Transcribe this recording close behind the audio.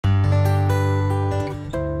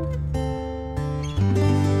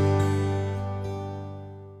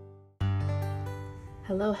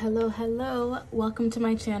Hello, hello, hello. Welcome to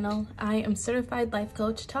my channel. I am certified life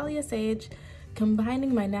coach Talia Sage,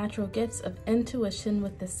 combining my natural gifts of intuition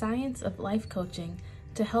with the science of life coaching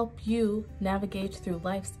to help you navigate through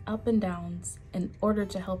life's up and downs in order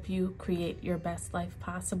to help you create your best life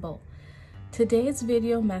possible. Today's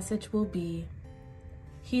video message will be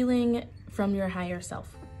healing from your higher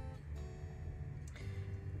self.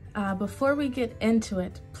 Before we get into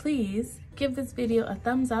it, please give this video a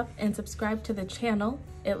thumbs up and subscribe to the channel.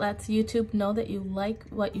 It lets YouTube know that you like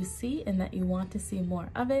what you see and that you want to see more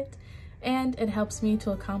of it. And it helps me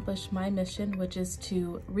to accomplish my mission, which is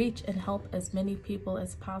to reach and help as many people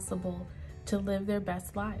as possible to live their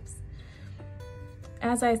best lives.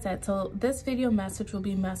 As I said, so this video message will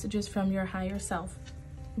be messages from your higher self.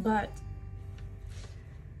 But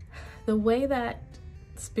the way that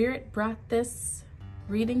Spirit brought this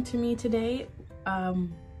reading to me today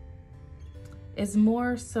is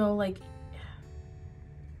more so like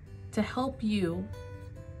to help you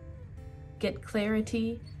get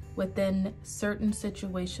clarity within certain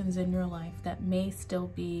situations in your life that may still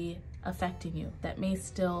be affecting you, that may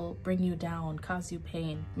still bring you down, cause you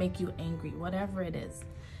pain, make you angry, whatever it is.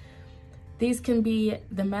 These can be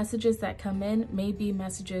the messages that come in, may be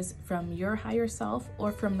messages from your higher self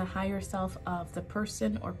or from the higher self of the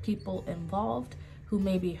person or people involved who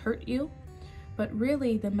maybe hurt you. But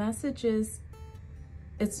really the message is,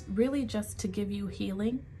 it's really just to give you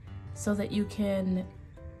healing so that you can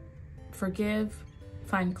forgive,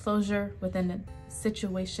 find closure within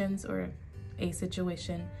situations or a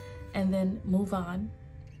situation, and then move on,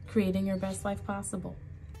 creating your best life possible.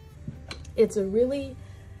 It's a really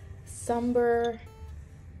somber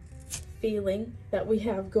feeling that we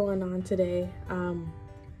have going on today.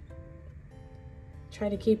 Try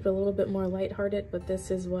to keep it a little bit more lighthearted, but this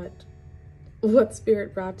is what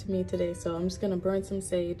Spirit brought to me today. So I'm just gonna burn some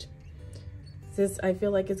sage. I feel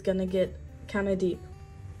like it's gonna get kind of deep.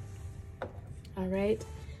 All right,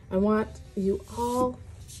 I want you all,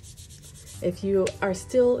 if you are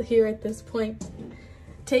still here at this point,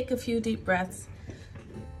 take a few deep breaths,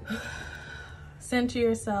 center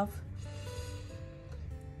yourself,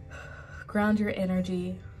 ground your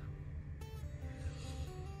energy.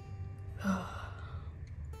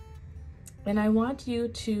 And I want you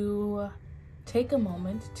to take a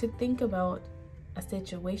moment to think about a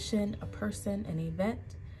situation, a person, an event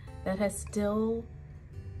that has still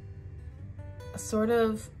sort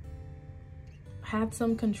of had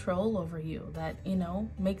some control over you, that, you know,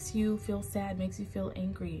 makes you feel sad, makes you feel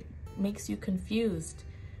angry, makes you confused,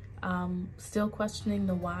 still questioning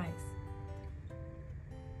the whys.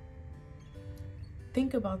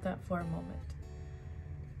 Think about that for a moment.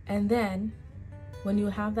 And then when you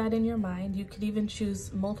have that in your mind, you could even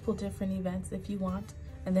choose multiple different events if you want,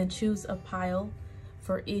 and then choose a pile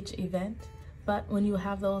for each event. But when you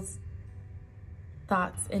have those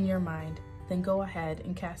thoughts in your mind, then go ahead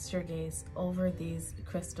and cast your gaze over these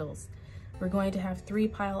crystals. We're going to have 3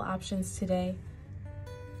 pile options today.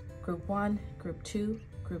 Group 1, Group 2,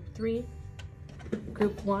 Group 3.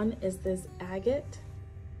 Group 1 is this agate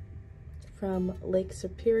from Lake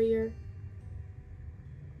Superior.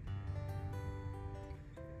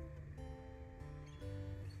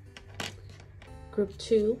 Group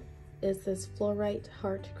 2 is this fluorite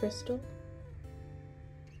heart crystal.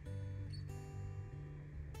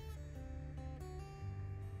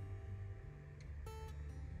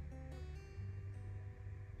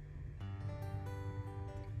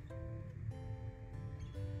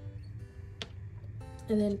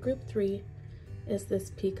 And then group 3 is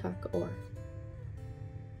this peacock ore.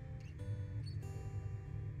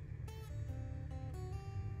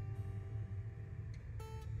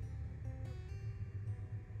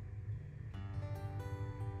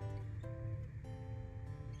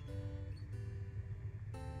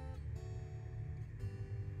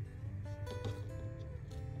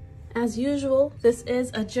 As usual, this is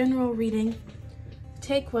a general reading.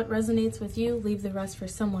 Take what resonates with you, leave the rest for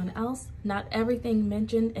someone else. Not everything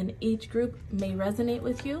mentioned in each group may resonate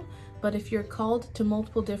with you, but if you're called to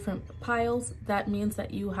multiple different piles, that means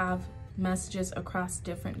that you have messages across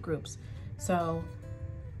different groups. So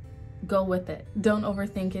go with it. Don't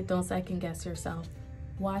overthink it. Don't second guess yourself.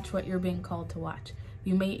 Watch what you're being called to watch.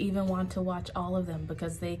 You may even want to watch all of them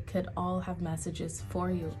because they could all have messages for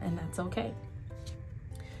you, and that's okay.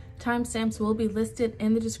 Timestamps will be listed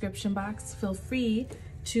in the description box. Feel free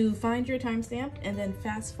to find your timestamp and then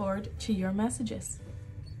fast forward to your messages.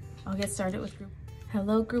 I'll get started with group.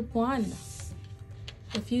 Hello, group 1.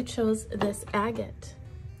 If you chose this agate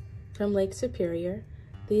from Lake Superior,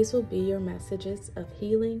 these will be your messages of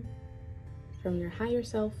healing from your higher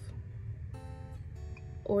self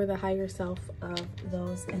or the higher self of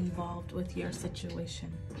those involved with your situation.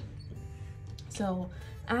 So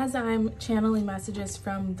as I'm channeling messages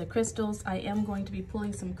from the crystals, I am going to be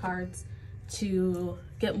pulling some cards to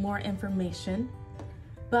get more information.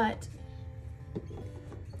 But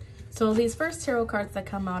so these first tarot cards that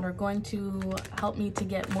come out are going to help me to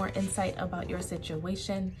get more insight about your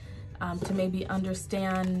situation, to maybe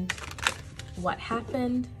understand what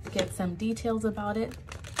happened, get some details about it.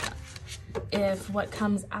 If what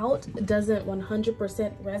comes out doesn't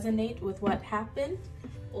 100% resonate with what happened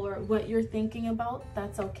or what you're thinking about,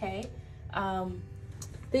 that's okay.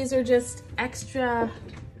 These are just extra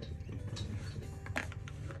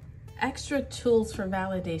tools for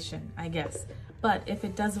validation, I guess. But if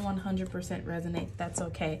it doesn't 100% resonate, that's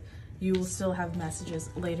okay. You will still have messages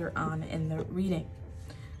later on in the reading.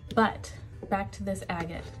 But back to this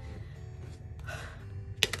agate.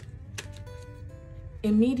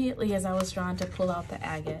 Immediately as I was drawn to pull out the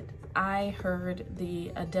agate, I heard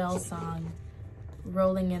the Adele song,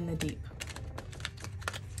 Rolling in the Deep.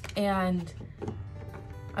 And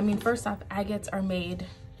I mean, first off, agates are made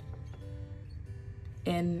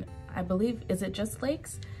in, I believe, is it just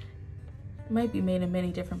lakes? It might be made in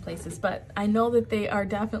many different places, but I know that they are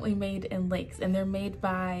definitely made in lakes, and they're made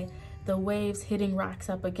by the waves hitting rocks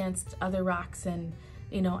up against other rocks, and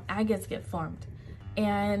you know, agates get formed.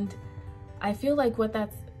 And I feel like what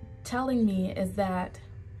that's telling me is that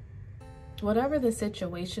whatever the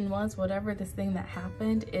situation was, whatever this thing that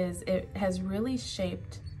happened is, it has really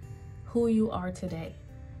shaped who you are today,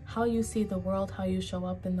 how you see the world, how you show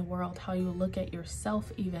up in the world, how you look at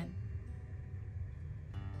yourself even.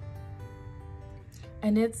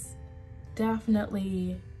 And it's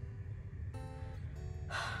definitely,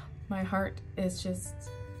 my heart is just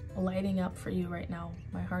lighting up for you right now.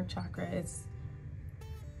 My heart chakra is,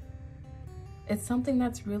 it's something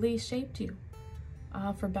that's really shaped you,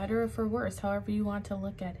 for better or for worse, however you want to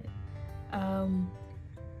look at it.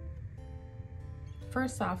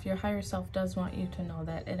 First off, your higher self does want you to know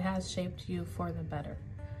that it has shaped you for the better.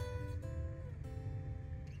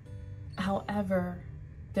 However,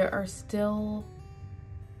 there are still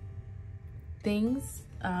things,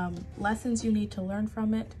 lessons you need to learn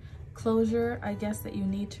from it, closure, I guess, that you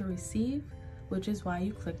need to receive, which is why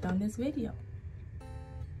you clicked on this video.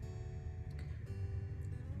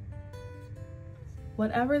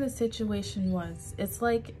 Whatever the situation was, it's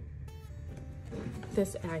like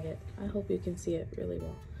this agate. I hope you can see it really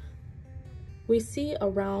well. We see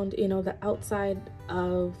around, you know, the outside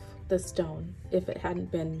of the stone, if it hadn't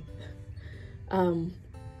been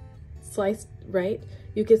sliced right,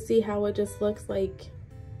 you can see how it just looks like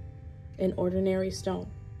an ordinary stone.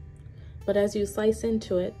 But as you slice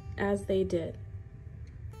into it, as they did,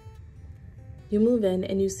 you move in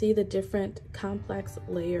and you see the different complex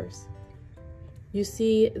layers. You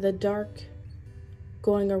see the dark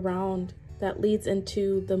going around that leads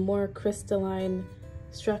into the more crystalline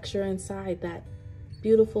structure inside, that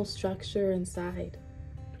beautiful structure inside.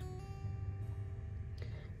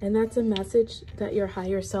 And that's a message that your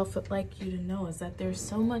higher self would like you to know, is that there's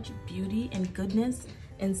so much beauty and goodness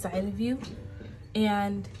inside of you,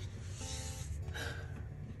 and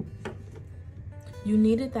you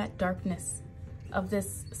needed that darkness of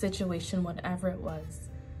this situation, whatever it was,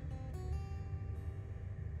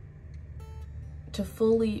 to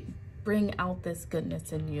fully bring out this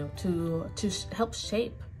goodness in you, to help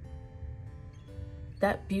shape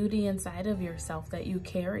that beauty inside of yourself that you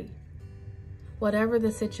carry. Whatever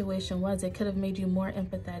the situation was, it could have made you more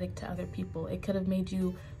empathetic to other people. It could have made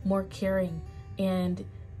you more caring and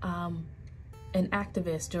an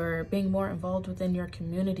activist, or being more involved within your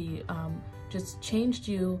community. Just changed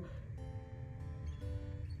you,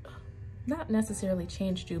 not necessarily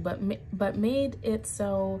changed you, but made it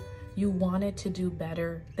so you wanted to do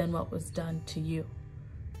better than what was done to you.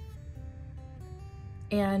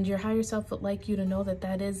 And your higher self would like you to know that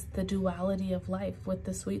that is the duality of life. With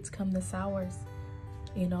the sweets come the sours.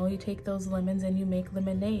 You know, you take those lemons and you make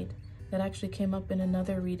lemonade. That actually came up in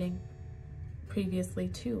another reading previously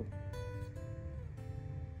too.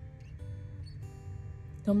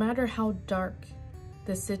 No matter how dark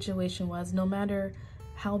this situation was, no matter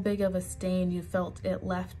how big of a stain you felt it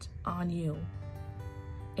left on you,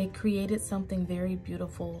 it created something very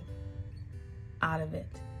beautiful out of it,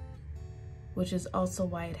 which is also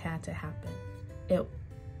why it had to happen. It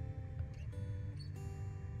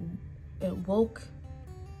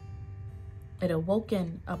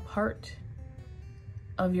awoken a part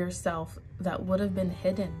of yourself that would have been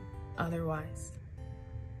hidden otherwise.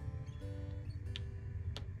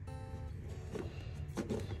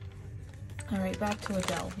 All right, back to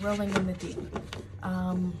Adele, Rolling in the Deep.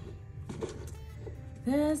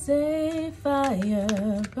 There's a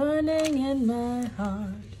fire burning in my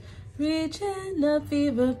heart, reaching a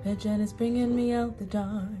fever pitch and it's bringing me out the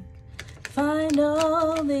dark.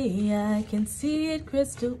 Finally, I can see it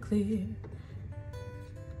crystal clear.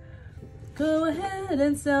 Go ahead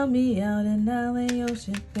and sell me out and I'll lay your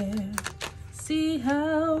shit bare. See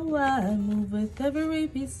how I move with every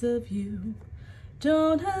piece of you.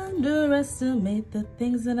 Don't underestimate the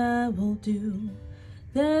things that I will do.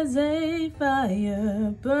 There's a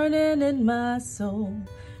fire burning in my soul,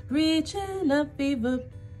 reaching a fever.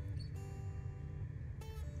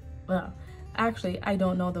 Well, actually, I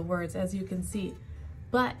don't know the words, as you can see,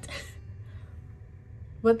 but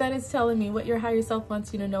what that is telling me, what your higher self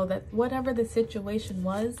wants you to know, that whatever the situation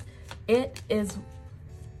was, it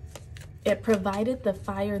provided the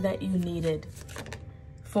fire that you needed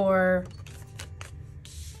for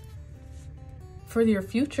your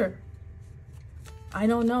future. I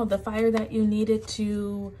don't know, the fire that you needed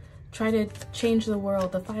to try to change the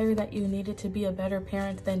world, the fire that you needed to be a better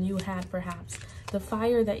parent than you had perhaps, the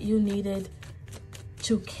fire that you needed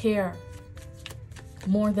to care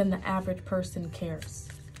more than the average person cares.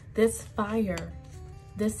 This fire,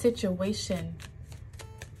 this situation,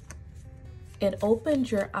 it opened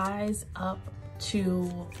your eyes up to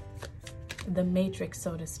the matrix,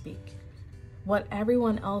 so to speak. What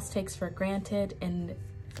everyone else takes for granted, and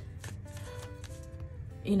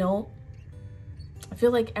you know, I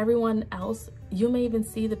feel like everyone else, you may even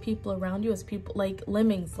see the people around you as people like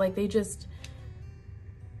lemmings, like they just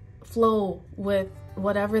flow with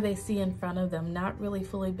whatever they see in front of them, not really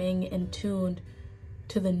fully being in tune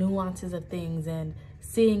to the nuances of things and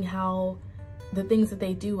seeing how the things that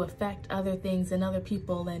they do affect other things and other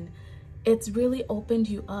people. And it's really opened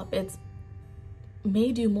you up. It's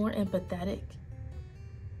made you more empathetic.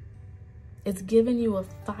 It's given you a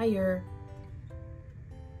fire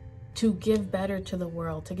to give better to the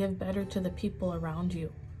world, to give better to the people around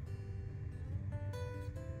you.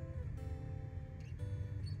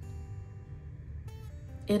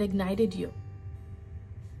 It ignited you.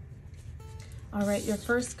 All right, your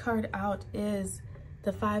first card out is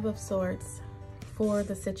the Five of Swords for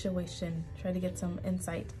the situation. Try to get some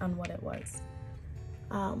insight on what it was.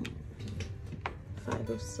 Five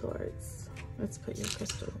of Swords. Let's put your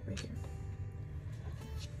crystal over here.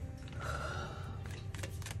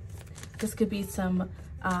 This could be some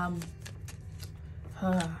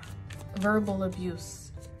verbal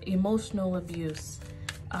abuse, emotional abuse.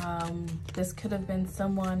 This could have been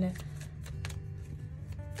someone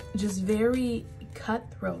just very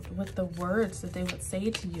cutthroat with the words that they would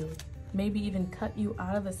say to you. Maybe even cut you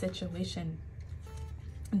out of a situation.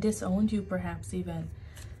 Disowned you perhaps even.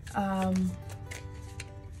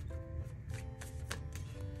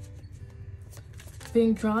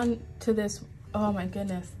 Being drawn to this. Oh my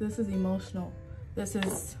goodness, this is emotional. This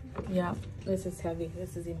is, yeah, this is heavy.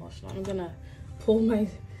 This is emotional. I'm gonna pull my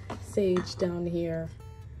sage down here.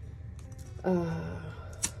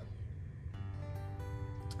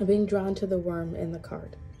 Being drawn to the worm in the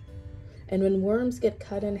card. And when worms get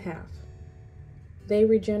cut in half, they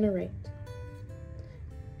regenerate.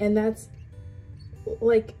 And that's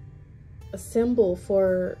like a symbol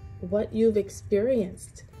for what you've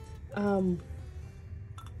experienced.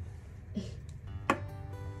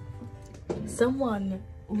 Someone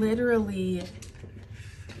literally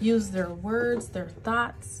used their words, their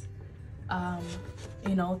thoughts,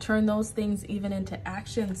 you know, turn those things even into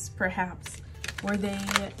actions perhaps, where they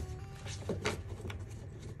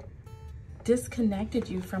disconnected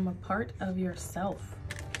you from a part of yourself.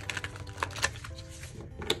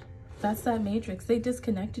 That's that matrix. They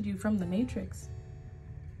disconnected you from the matrix.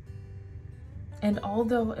 And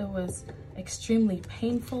although it was extremely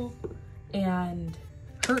painful and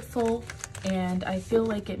hurtful, and I feel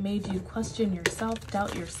like it made you question yourself,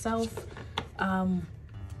 doubt yourself,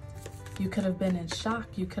 you could have been in shock.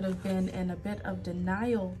 You could have been in a bit of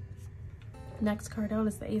denial. Next card out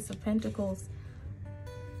is the Ace of Pentacles.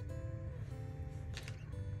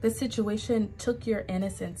 This situation took your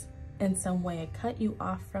innocence in some way. It cut you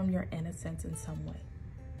off from your innocence in some way.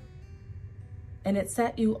 And it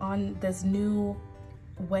set you on this new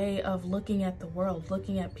way of looking at the world,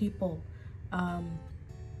 looking at people. I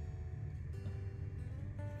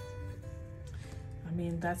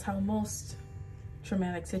mean, that's how most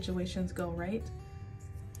traumatic situations go, right?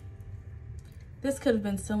 This could have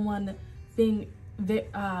been someone being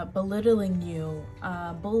belittling you,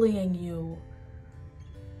 bullying you.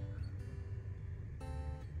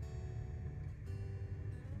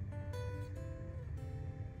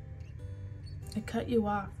 It cut you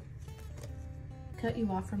off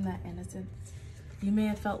from that innocence. You may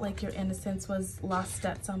have felt like your innocence was lost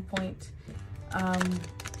at some point.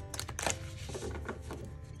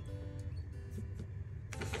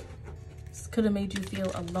 This could have made you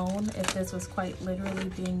feel alone if this was quite literally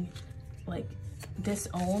being like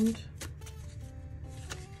disowned.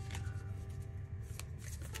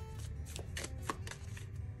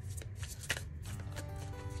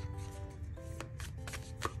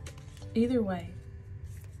 Either way,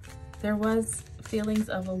 there was feelings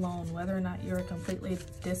of alone, whether or not you were completely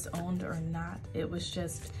disowned or not. It was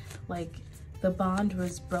just like the bond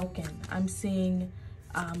was broken. I'm seeing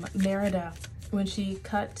Merida when she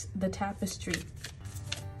cut the tapestry.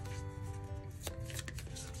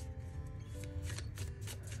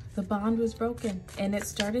 The bond was broken, and it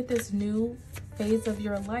started this new phase of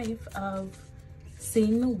your life of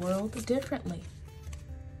seeing the world differently,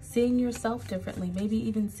 seeing yourself differently, maybe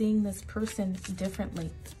even seeing this person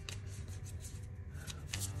differently.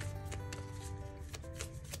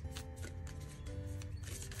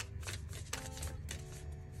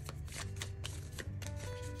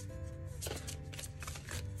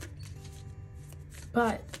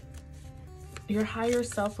 But your higher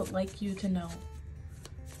self would like you to know,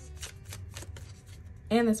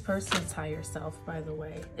 and this person's higher self, by the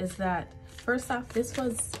way, is that first off, this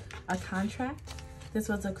was a contract. This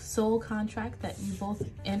was a soul contract that you both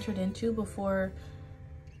entered into before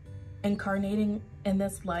incarnating in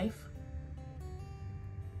this life.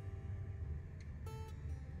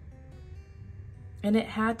 And it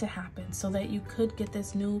had to happen so that you could get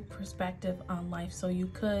this new perspective on life, so you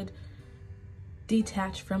could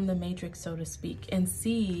detach from the matrix, so to speak, and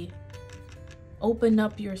see, open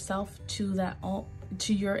up yourself to that,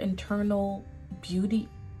 to your internal beauty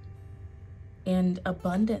and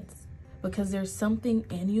abundance, because there's something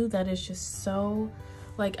in you that is just so,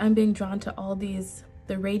 like, I'm being drawn to all these,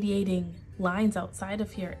 the radiating lines outside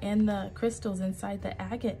of here and the crystals inside the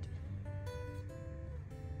agate.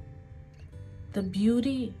 The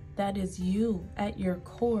beauty that is you at your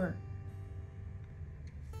core.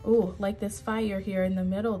 Oh, like this fire here in the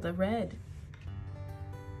middle, the red.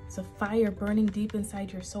 It's a fire burning deep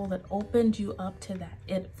inside your soul that opened you up to that.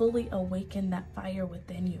 It fully awakened that fire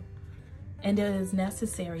within you. And it is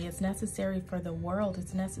necessary. It's necessary for the world.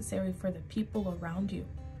 It's necessary for the people around you.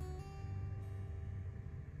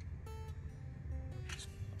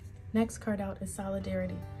 Next card out is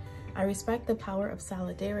solidarity. I respect the power of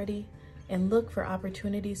solidarity and look for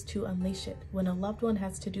opportunities to unleash it. When a loved one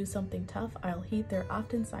has to do something tough, I'll heed their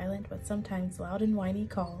often silent but sometimes loud and whiny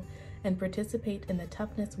call and participate in the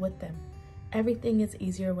toughness with them. Everything is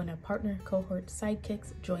easier when a partner, cohort,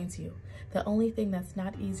 sidekicks joins you. The only thing that's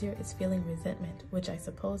not easier is feeling resentment, which I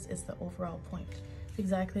suppose is the overall point.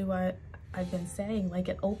 Exactly what I've been saying, like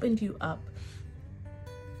it opened you up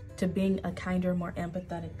to being a kinder, more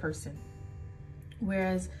empathetic person.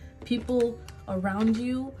 Whereas people around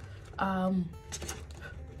you,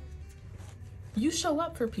 you show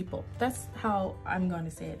up for people. That's how I'm going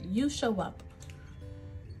to say it. You show up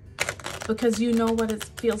because you know what it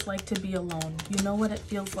feels like to be alone. You know what it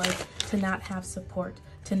feels like to not have support,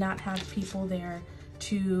 to not have people there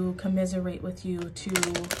to commiserate with you, to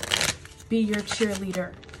be your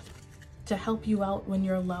cheerleader, to help you out when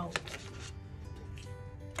you're low.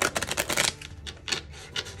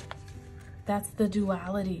 That's the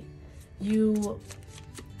duality.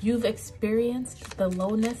 You've experienced the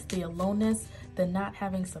lowness, the aloneness, the not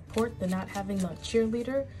having support, the not having a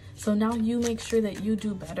cheerleader. So now you make sure that you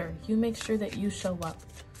do better. You make sure that you show up.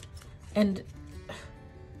 And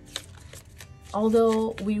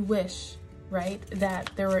although we wish, right, that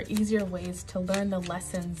there were easier ways to learn the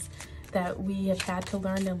lessons that we have had to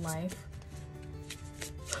learn in life,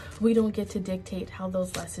 we don't get to dictate how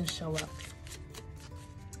those lessons show up.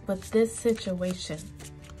 But this situation,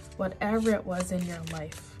 whatever it was in your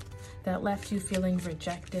life that left you feeling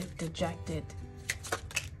rejected, dejected,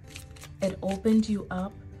 it opened you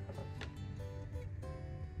up.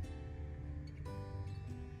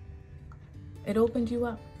 It opened you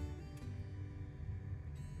up.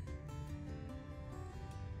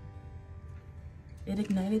 It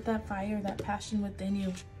ignited that fire, that passion within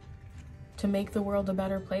you to make the world a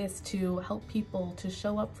better place, to help people, to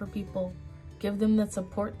show up for people, give them the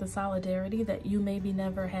support, the solidarity that you maybe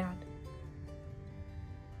never had.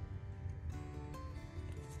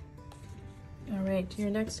 All right,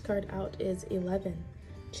 your next card out is 11,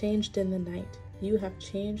 changed in the night. You have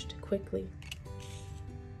changed quickly.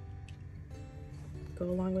 Go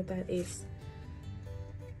along with that ace.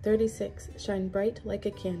 36, shine bright like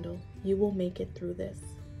a candle. You will make it through this.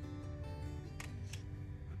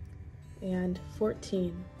 And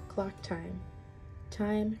 14, clock time.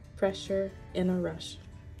 Time, pressure, in a rush.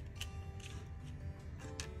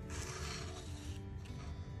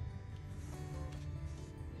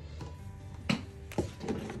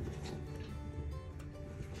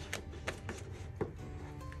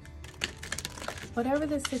 Whatever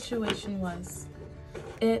the situation was,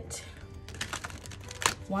 it,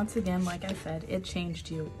 once again, like I said, it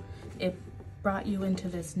changed you. It brought you into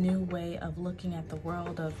this new way of looking at the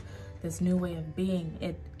world, of this new way of being.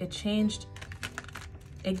 It changed,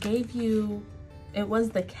 it gave you, it was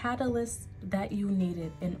the catalyst that you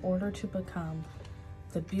needed in order to become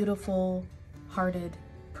the beautiful hearted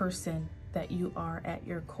person that you are at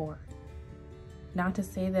your core. Not to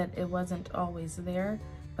say that it wasn't always there,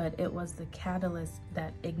 but it was the catalyst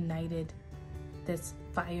that ignited this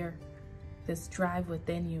fire, this drive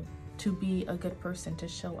within you to be a good person, to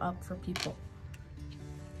show up for people.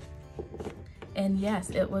 And yes,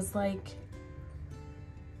 it was like,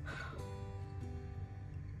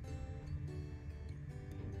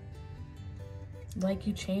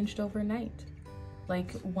 you changed overnight.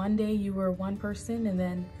 Like one day you were one person and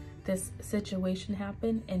then this situation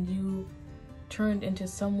happened and you turned into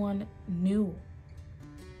someone new.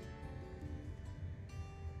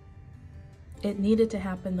 It needed to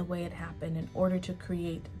happen the way it happened in order to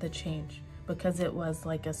create the change, because it was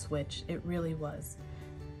like a switch. It really was.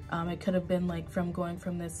 It could have been like from going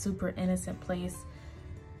from this super innocent place,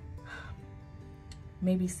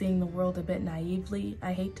 maybe seeing the world a bit naively,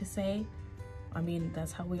 I hate to say. I mean,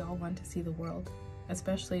 that's how we all want to see the world,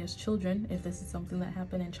 especially as children, if this is something that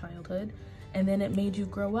happened in childhood. And then it made you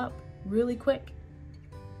grow up really quick,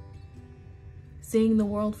 seeing the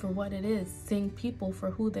world for what it is, seeing people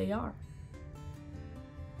for who they are.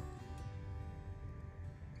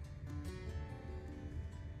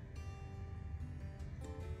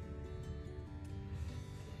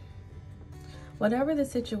 Whatever the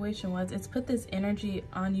situation was, it's put this energy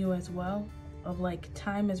on you as well of like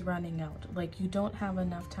time is running out. Like you don't have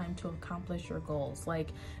enough time to accomplish your goals. Like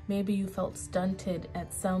maybe you felt stunted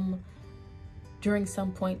at during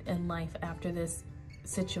some point in life after this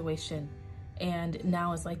situation. And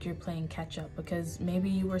now it's like you're playing catch up because maybe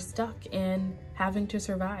you were stuck in having to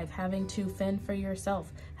survive, having to fend for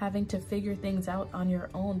yourself, having to figure things out on your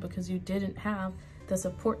own because you didn't have the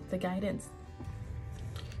support, the guidance.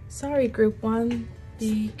 Sorry, group one,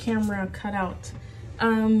 the camera cut out.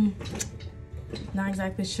 Not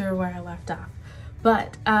exactly sure where I left off,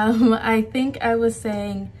 but I think I was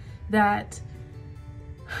saying that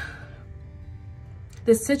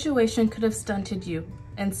this situation could have stunted you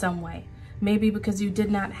in some way. Maybe because you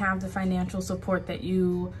did not have the financial support that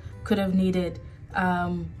you could have needed.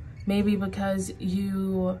 Maybe because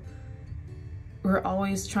you were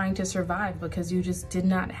always trying to survive because you just did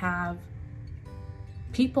not have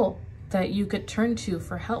people that you could turn to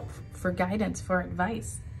for help, for guidance, for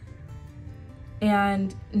advice.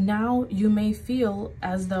 And now you may feel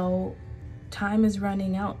as though time is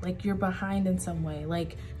running out, like you're behind in some way,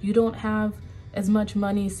 like you don't have as much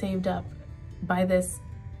money saved up by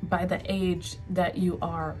the age that you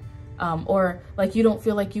are, or like you don't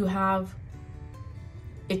feel like you have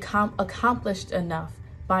accomplished enough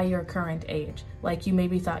by your current age. Like you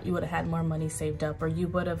maybe thought you would have had more money saved up, or you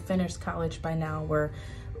would have finished college by now, or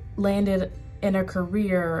landed in a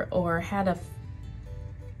career, or had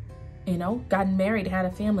gotten married, had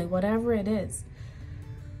a family, whatever it is.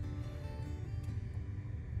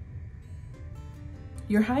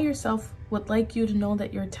 Your higher self would like you to know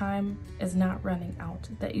that your time is not running out,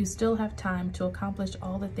 that you still have time to accomplish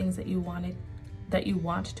all the things that you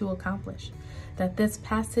want to accomplish, that this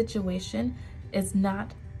past situation is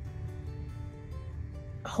not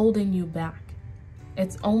holding you back.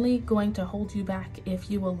 It's only going to hold you back if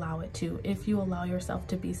you allow it to, if you allow yourself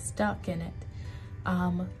to be stuck in it.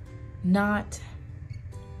 Not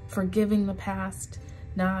forgiving the past,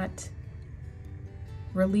 not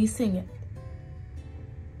releasing it.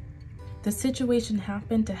 The situation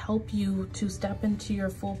happened to help you to step into your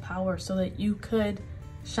full power so that you could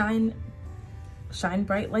shine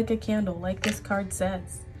bright like a candle, like this card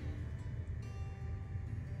says.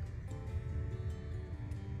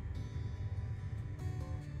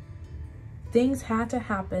 Things had to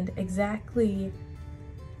happen exactly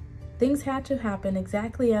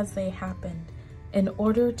as they happened in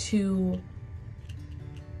order to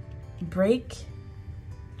break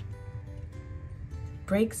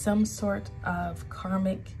some sort of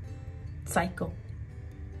karmic cycle.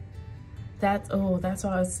 That's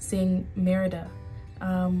why I was seeing Merida.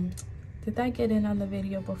 Did that get in on the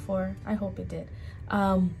video before? I hope it did.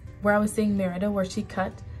 Where I was seeing Merida, where she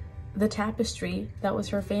cut the tapestry that was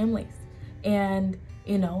her family's. And,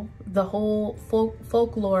 the whole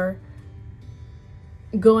folklore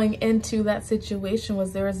going into that situation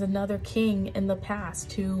was there was another king in the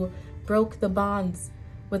past who broke the bonds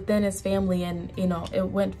within his family, and it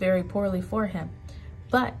went very poorly for him.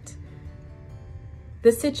 But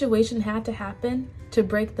the situation had to happen to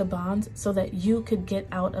break the bonds so that you could get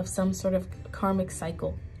out of some sort of karmic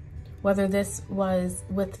cycle. Whether this was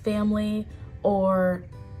with family or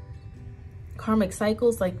karmic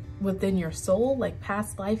cycles like within your soul, like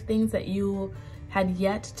past life things that you had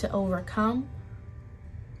yet to overcome.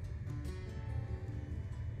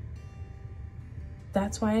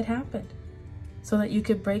 That's why it happened. So that you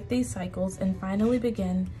could break these cycles and finally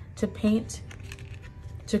begin to paint,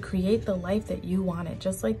 to create the life that you wanted.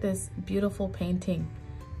 Just like this beautiful painting.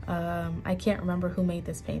 I can't remember who made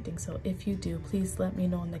this painting, so if you do, please let me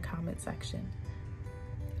know in the comment section.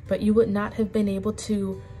 But you would not have been able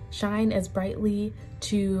to shine as brightly,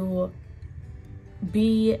 to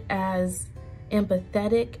be as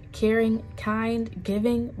empathetic, caring, kind,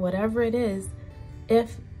 giving, whatever it is,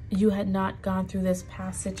 if you had not gone through this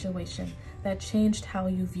past situation that changed how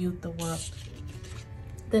you viewed the world.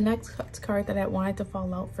 The next card that I wanted to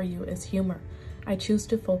fall out for you is humor. I choose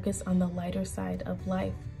to focus on the lighter side of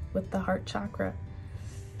life with the heart chakra.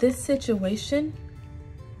 This situation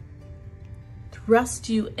thrust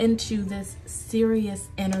you into this serious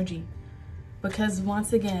energy because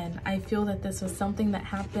once again, I feel that this was something that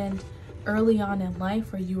happened early on in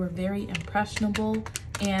life where you were very impressionable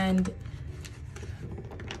and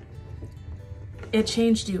it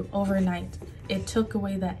changed you overnight. It took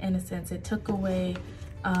away that innocence. It took away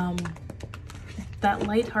that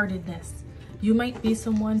lightheartedness. You might be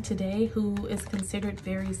someone today who is considered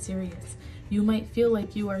very serious. You might feel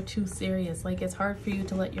like you are too serious, like it's hard for you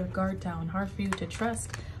to let your guard down, hard for you to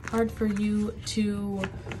trust, hard for you to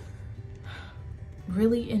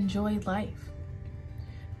really enjoy life.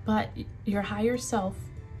 But your higher self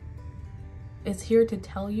is here to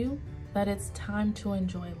tell you that it's time to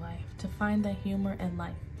enjoy life, to find the humor in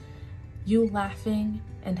life. You laughing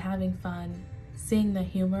and having fun, seeing the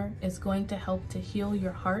humor is going to help to heal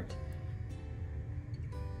your heart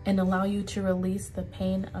and allow you to release the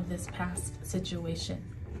pain of this past situation.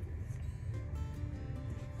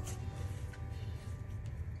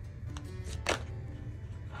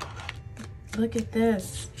 Look at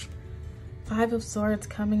this. 5 of Swords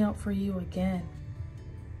coming out for you again.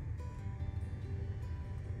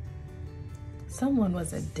 Someone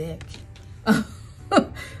was a dick.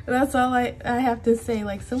 That's all I have to say.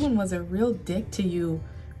 Like, someone was a real dick to you,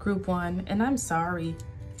 Group 1, and I'm sorry.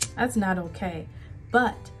 That's not okay.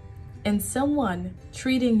 But in someone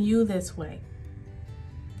treating you this way,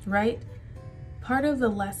 right? Part of the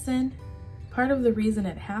lesson, part of the reason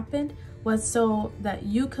it happened was so that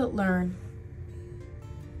you could learn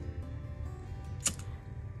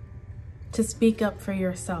to speak up for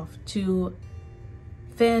yourself, to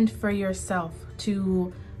fend for yourself,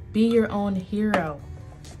 to be your own hero,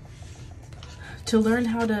 to learn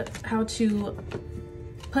how to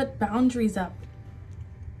put boundaries up.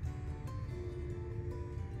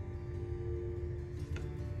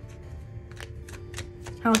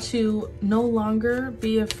 How to no longer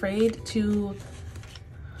be afraid to,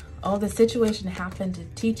 oh, the situation happened to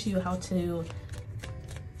teach you how to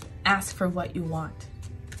ask for what you want.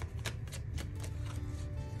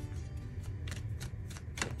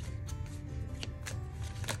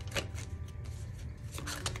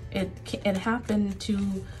 It happened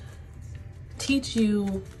to teach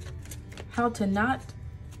you how to not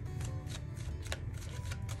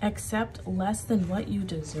accept less than what you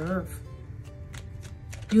deserve.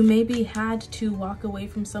 You maybe had to walk away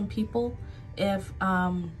from some people if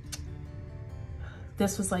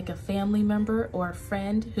this was like a family member or a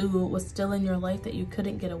friend who was still in your life that you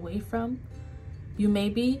couldn't get away from. You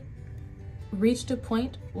maybe reached a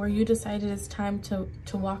point where you decided it's time to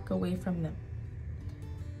walk away from them.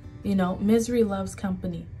 You know, misery loves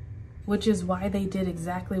company, which is why they did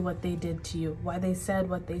exactly what they did to you, why they said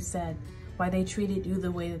what they said, why they treated you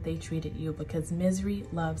the way that they treated you, because misery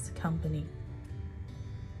loves company.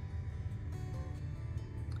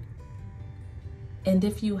 And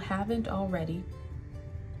if you haven't already,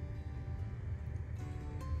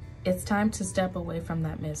 it's time to step away from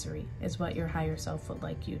that misery, is what your higher self would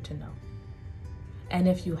like you to know. And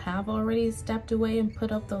if you have already stepped away and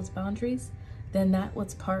put up those boundaries, then that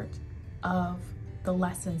was part of the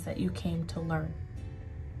lessons that you came to learn.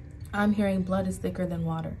 I'm hearing blood is thicker than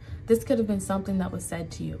water. This could have been something that was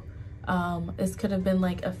said to you. This could have been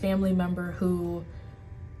like a family member who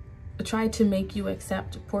tried to make you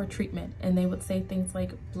accept poor treatment, and they would say things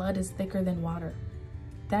like blood is thicker than water.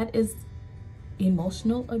 That is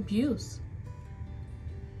emotional abuse.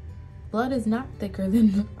 Blood is not thicker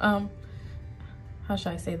than, how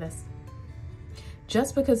should I say this?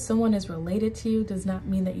 Just because someone is related to you does not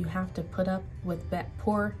mean that you have to put up with that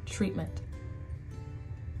poor treatment.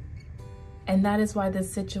 And that is why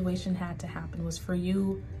this situation had to happen, was for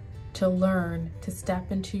you to learn to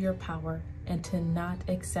step into your power and to not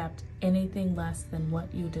accept anything less than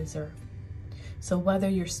what you deserve. So whether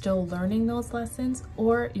you're still learning those lessons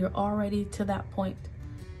or you're already to that point,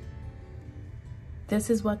 this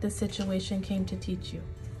is what the situation came to teach you.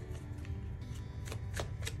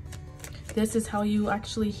 This is how you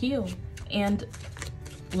actually heal and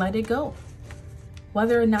let it go.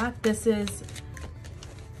 Whether or not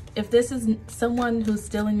if this is someone who's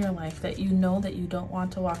still in your life that you know that you don't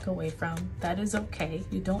want to walk away from, that is okay.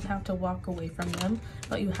 You don't have to walk away from them,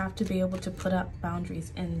 but you have to be able to put up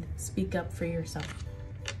boundaries and speak up for yourself.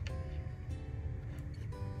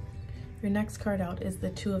 Your next card out is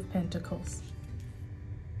the Two of Pentacles.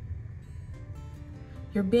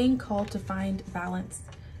 You're being called to find balance.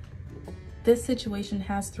 This situation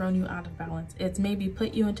has thrown you out of balance. It's maybe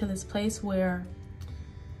put you into this place where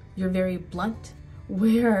you're very blunt,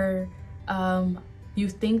 where you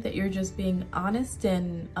think that you're just being honest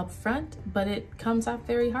and upfront, but it comes off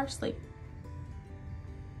very harshly.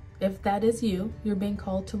 If that is you, you're being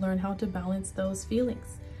called to learn how to balance those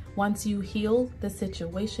feelings. Once you heal the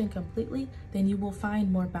situation completely, then you will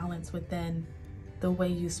find more balance within the way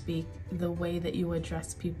you speak, the way that you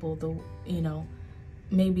address people,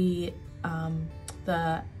 maybe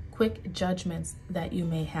the quick judgments that you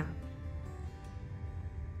may have.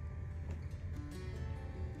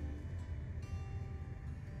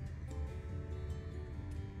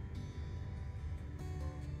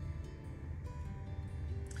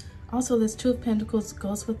 Also, this Two of Pentacles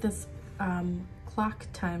goes with this clock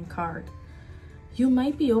time card. You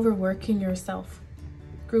might be overworking yourself,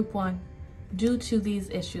 Group 1, due to these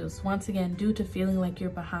issues. Once again, due to feeling like you're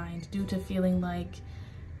behind, due to feeling like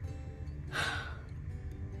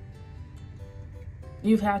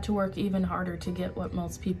you've had to work even harder to get what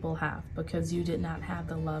most people have because you did not have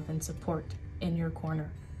the love and support in your corner.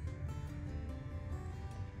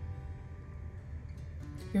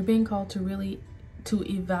 You're being called to really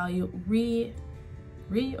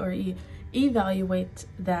evaluate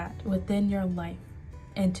that within your life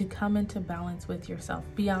and to come into balance with yourself.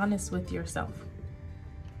 Be honest with yourself.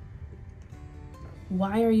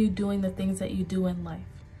 Why are you doing the things that you do in life?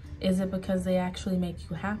 Is it because they actually make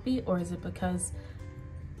you happy, or is it because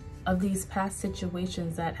of these past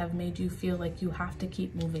situations that have made you feel like you have to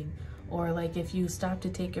keep moving? Or like if you stop to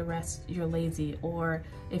take a rest, you're lazy. Or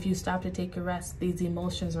if you stop to take a rest, these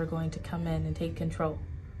emotions are going to come in and take control.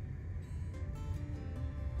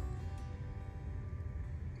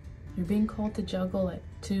 You're being called to juggle it,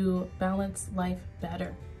 to balance life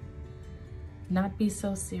better. Not be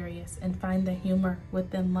so serious and find the humor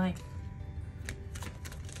within life.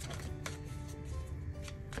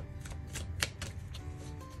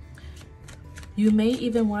 You may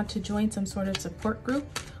even want to join some sort of support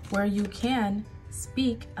group where you can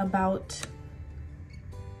speak about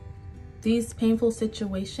these painful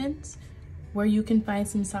situations, where you can find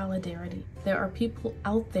some solidarity. There are people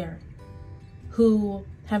out there who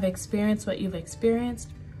have experienced what you've experienced,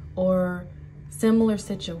 or similar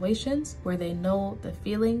situations where they know the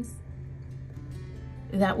feelings,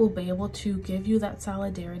 that will be able to give you that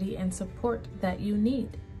solidarity and support that you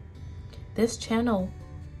need. This channel,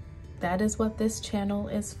 that is what this channel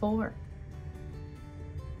is for.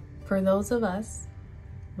 For those of us,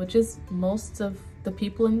 which is most of the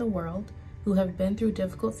people in the world who have been through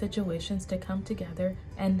difficult situations, to come together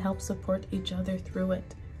and help support each other through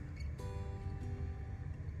it.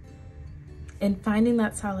 And finding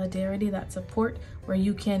that solidarity, that support, where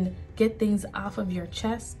you can get things off of your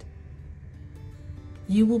chest,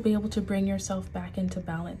 you will be able to bring yourself back into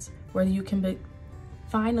balance, where you can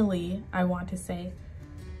finally, I want to say,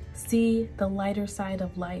 see the lighter side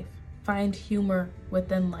of life. Find humor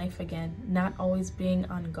within life again, not always being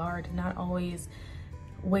on guard, not always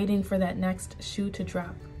waiting for that next shoe to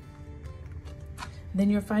drop. Then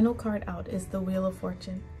your final card out is the Wheel of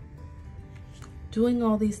Fortune. Doing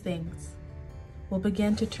all these things will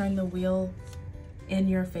begin to turn the wheel in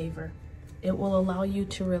your favor. It will allow you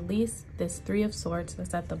to release this Three of Swords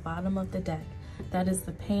that's at the bottom of the deck. That is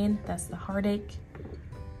the pain, that's the heartache.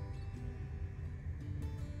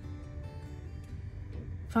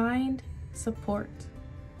 Find support.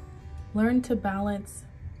 Learn to balance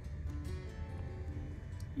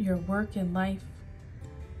your work and life.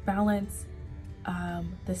 Balance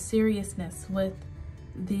the seriousness with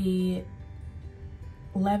the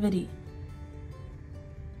levity.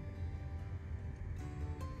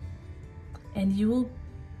 And you will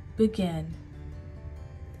begin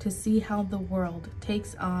to see how the world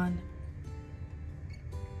takes on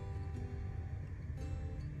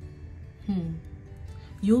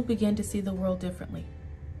you'll begin to see the world differently.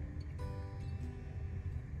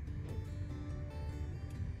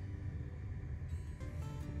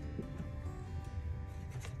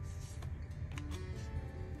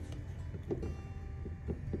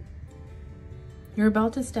 You're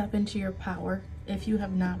about to step into your power, if you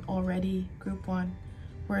have not already, Group 1,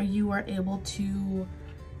 where you are able to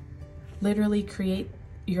literally create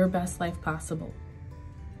your best life possible.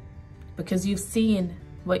 Because you've seen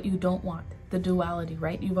what you don't want, the duality,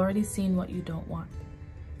 right? You've already seen what you don't want.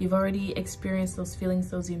 You've already experienced those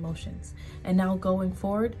feelings, those emotions. And now going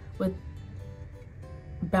forward with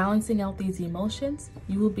balancing out these emotions,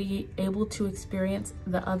 you will be able to experience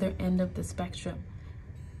the other end of the spectrum.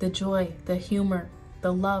 The joy, the humor,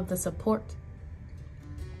 the love, the support.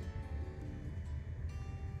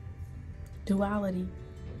 Duality.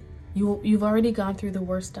 You've already gone through the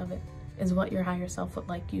worst of it, is what your higher self would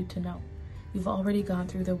like you to know. You've already gone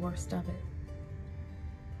through the worst of it.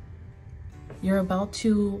 You're about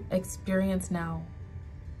to experience now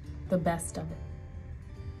the best of it.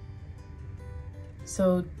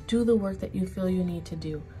 So do the work that you feel you need to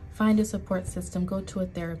do. Find a support system, go to a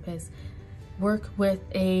therapist, work with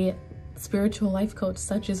a spiritual life coach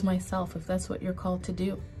such as myself, if that's what you're called to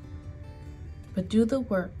do. But do the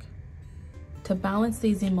work to balance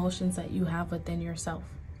these emotions that you have within yourself.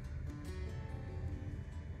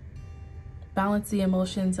 Balance the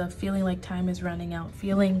emotions of feeling like time is running out,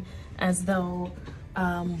 feeling as though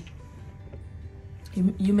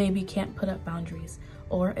you maybe can't put up boundaries.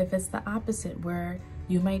 Or if it's the opposite, where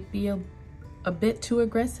you might be a bit too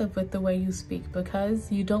aggressive with the way you speak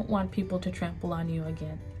because you don't want people to trample on you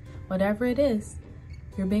again. Whatever it is,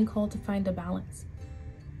 you're being called to find a balance.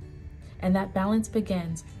 And that balance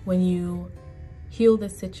begins when you heal the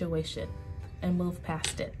situation and move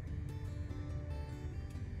past it.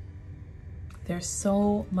 There's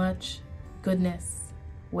so much goodness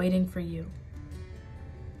waiting for you.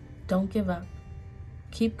 Don't give up.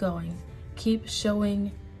 Keep going. Keep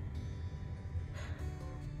showing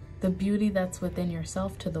the beauty that's within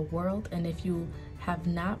yourself to the world. And if you have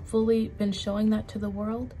not fully been showing that to the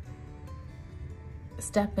world,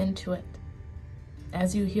 step into it.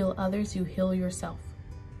 As you heal others, you heal yourself.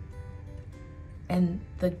 And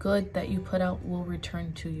the good that you put out will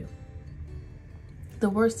return to you. The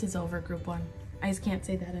worst is over, Group 1. I just can't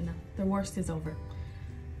say that enough. The worst is over.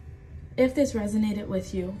 If this resonated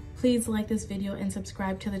with you, please like this video and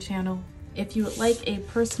subscribe to the channel. If you would like a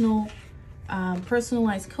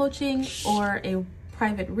personalized coaching or a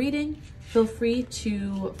private reading, feel free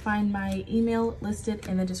to find my email listed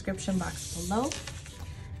in the description box below.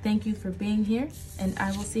 Thank you for being here, and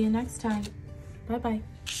I will see you next time. Bye-bye.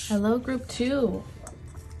 Hello, Group 2.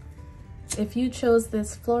 If you chose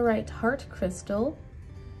this fluorite heart crystal,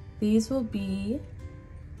 these will be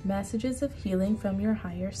messages of healing from your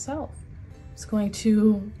higher self. I'm just going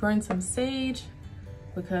to burn some sage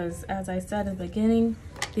because, as I said at the beginning,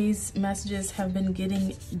 these messages have been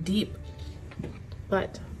getting deep.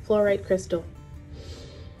 But fluorite crystal.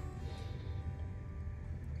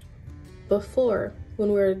 Before, when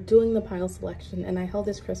we were doing the pile selection and I held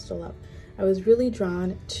this crystal up, I was really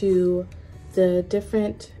drawn to the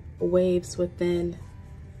different waves within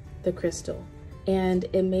the crystal. And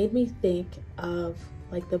it made me think of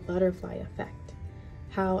like the butterfly effect,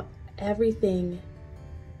 how everything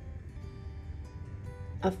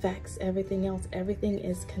affects everything else. Everything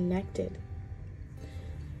is connected.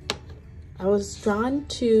 I was drawn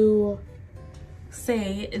to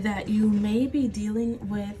say that you may be dealing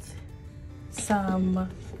with some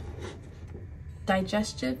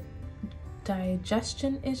digestion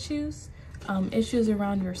issues, issues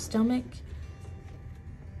around your stomach.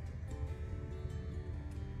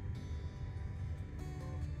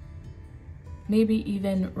 Maybe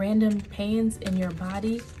even random pains in your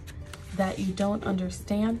body that you don't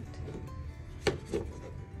understand.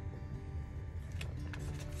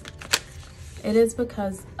 It is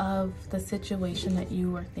because of the situation that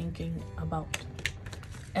you are thinking about.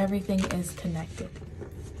 Everything is connected.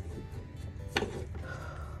 I'm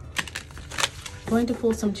going to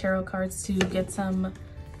pull some tarot cards to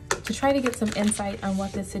try to get some insight on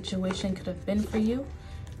what this situation could have been for you.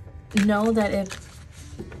 Know that if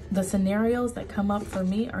the scenarios that come up for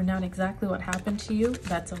me are not exactly what happened to you,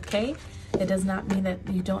 that's okay. It does not mean that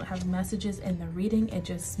you don't have messages in the reading. It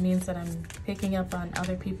just means that I'm picking up on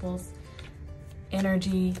other people's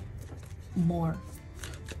energy more.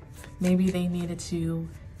 Maybe they needed to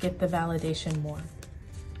get the validation more.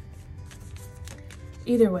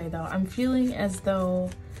 Either way though, I'm feeling as though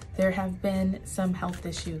there have been some health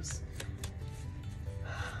issues.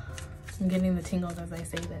 I'm getting the tingles as I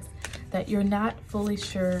say this. That you're not fully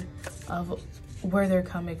sure of where they're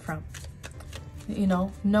coming from. You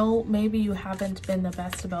know, no, maybe you haven't been the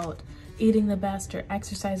best about eating the best or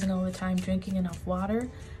exercising all the time, drinking enough water,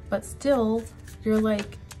 but still you're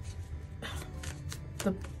like,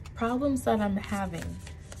 the problems that I'm having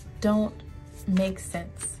don't makes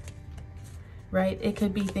sense, right? It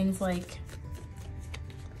could be things like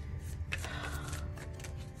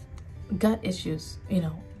gut issues, you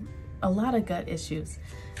know, a lot of gut issues,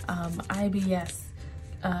 IBS,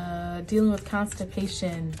 dealing with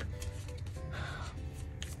constipation,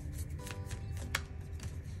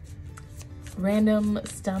 random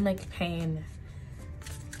stomach pain.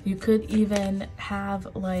 You could even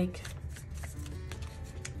have like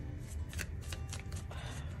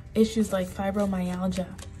issues like fibromyalgia,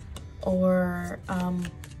 or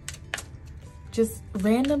just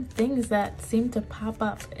random things that seem to pop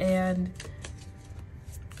up, and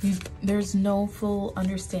there's no full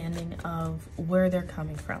understanding of where they're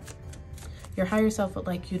coming from. Your higher self would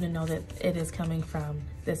like you to know that it is coming from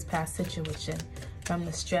this past situation, from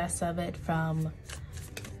the stress of it, from,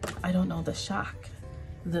 I don't know, the shock,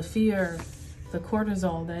 the fear, the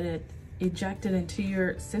cortisol that it ejected into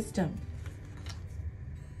your system.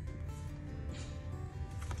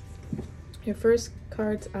 Your first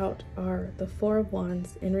cards out are the Four of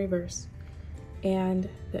Wands in reverse and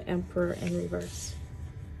the Emperor in reverse.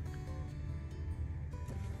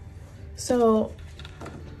 So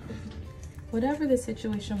whatever the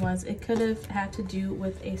situation was, it could have had to do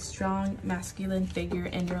with a strong masculine figure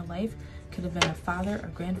in your life. Could have been a father, a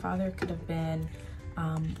grandfather, could have been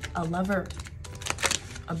a lover,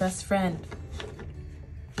 a best friend.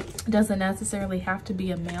 It doesn't necessarily have to be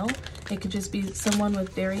a male. It could just be someone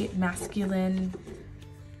with very masculine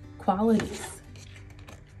qualities.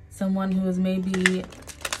 Someone who is maybe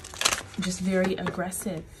just very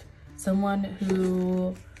aggressive. Someone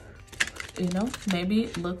who, you know, maybe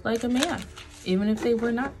looked like a man, even if they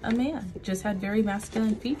were not a man, just had very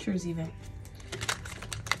masculine features even.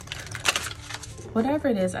 Whatever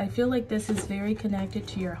it is, I feel like this is very connected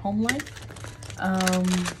to your home life,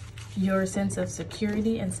 your sense of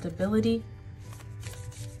security and stability.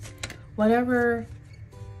 Whatever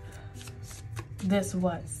this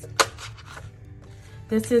was,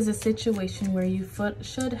 this is a situation where you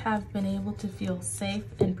should have been able to feel safe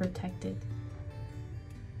and protected,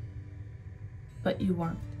 but you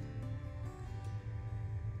weren't.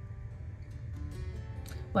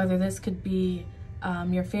 Whether this could be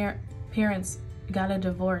your parents got a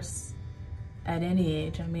divorce at any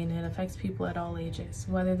age. I mean, it affects people at all ages.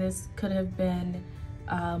 Whether this could have been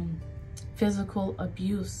physical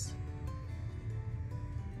abuse.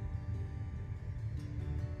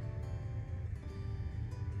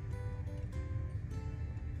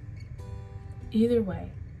 Either way,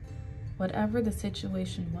 whatever the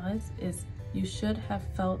situation was, is you should have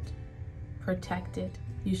felt protected.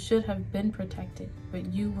 You should have been protected, but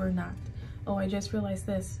you were not. Oh, I just realized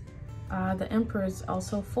this. The Emperor is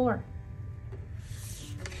also 4.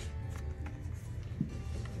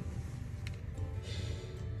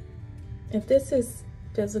 If this is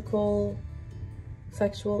physical,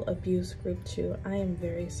 sexual abuse group 2, I am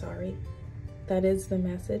very sorry. That is the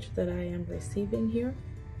message that I am receiving here.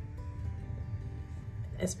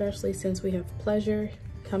 Especially since we have pleasure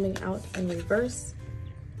coming out in reverse.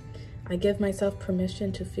 I give myself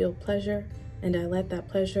permission to feel pleasure, and I let that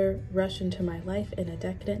pleasure rush into my life in a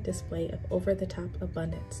decadent display of over-the-top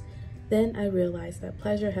abundance. Then I realize that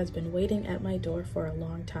pleasure has been waiting at my door for a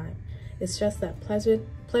long time. It's just that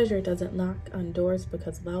pleasure doesn't knock on doors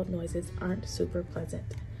because loud noises aren't super pleasant.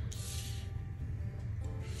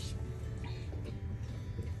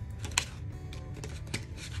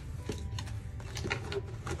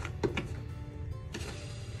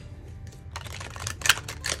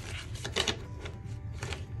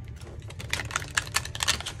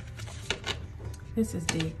 This is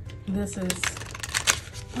deep. This is,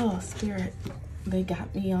 oh, Spirit, they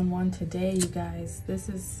got me on one today, you guys. This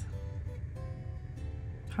is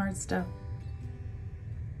hard stuff.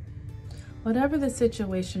 Whatever the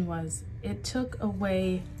situation was, it took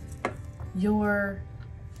away you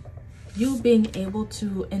being able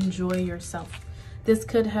to enjoy yourself. This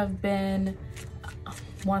could have been,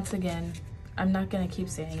 once again, I'm not gonna keep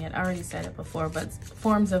saying it, I already said it before, but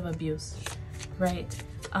forms of abuse, right?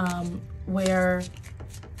 Where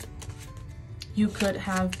you could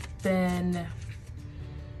have been,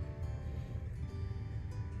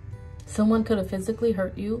 someone could have physically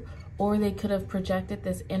hurt you, or they could have projected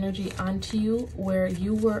this energy onto you where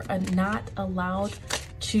you were not allowed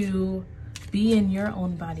to be in your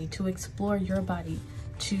own body, to explore your body,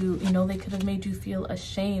 to, you know, they could have made you feel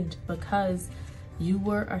ashamed because you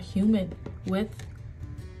were a human with,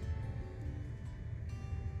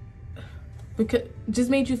 because just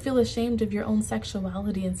made you feel ashamed of your own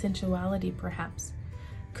sexuality and sensuality, perhaps.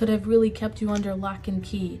 Could have really kept you under lock and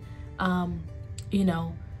key, you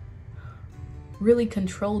know, really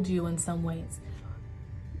controlled you in some ways.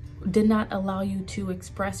 did not allow you to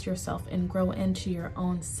express yourself and grow into your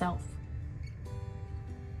own self.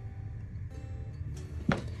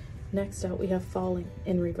 Next out, we have falling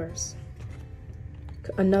in reverse.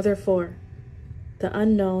 Another 4. The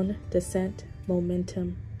unknown, descent,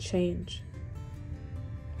 momentum, change.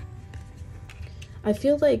 I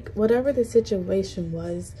feel like whatever the situation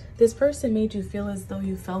was, this person made you feel as though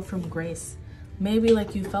you fell from grace. Maybe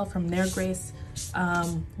like you fell from their grace,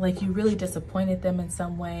 like you really disappointed them in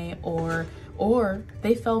some way, or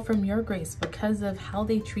they fell from your grace because of how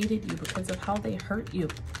they treated you, because of how they hurt you.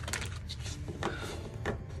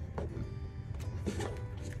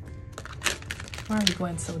 Why are you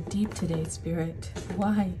going so deep today, Spirit?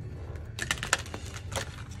 Why?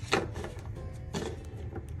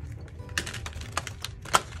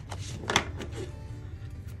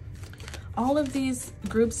 All of these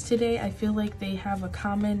groups today, I feel like they have a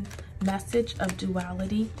common message of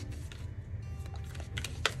duality.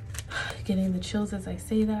 Getting the chills as I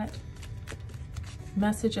say that.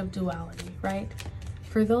 Message of duality, right?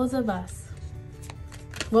 For those of us,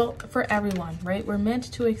 well, for everyone, right? We're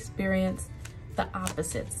meant to experience the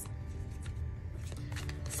opposites.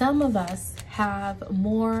 Some of us have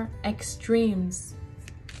more extremes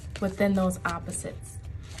within those opposites.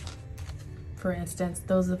 For instance,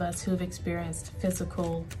 those of us who've experienced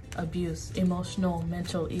physical abuse, emotional,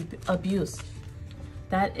 mental abuse.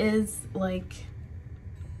 That is like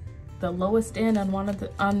the lowest end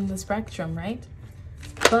on the spectrum, right?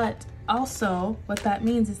 But also what that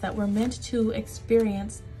means is that we're meant to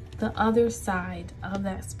experience the other side of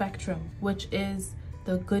that spectrum, which is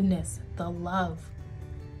the goodness, the love,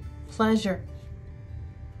 pleasure.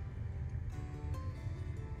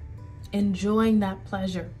 Enjoying that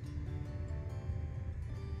pleasure.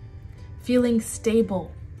 Feeling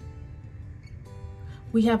stable.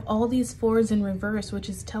 We have all these 4s in reverse, which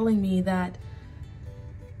is telling me that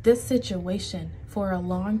this situation for a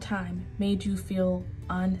long time made you feel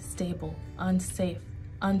unstable, unsafe,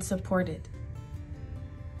 unsupported.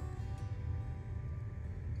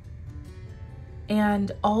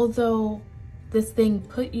 And although this thing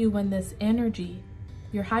put you in this energy,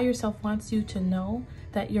 your higher self wants you to know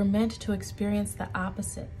that you're meant to experience the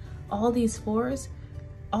opposite. All these 4s,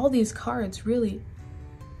 all these cards really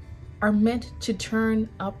are meant to turn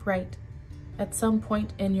upright at some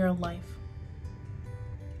point in your life.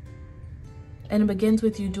 And it begins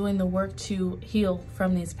with you doing the work to heal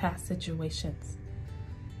from these past situations.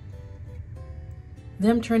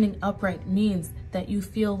 Them turning upright means that you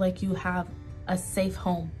feel like you have a safe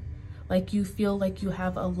home, like you feel like you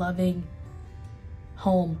have a loving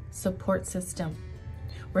home support system,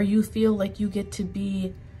 where you feel like you get to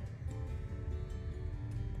be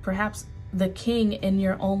perhaps the king in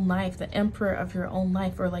your own life, the emperor of your own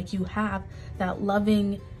life, or like you have that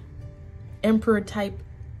loving emperor type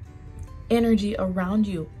energy around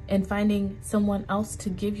you, and finding someone else to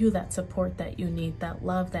give you that support that you need, that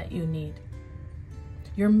love that you need.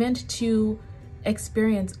 You're meant to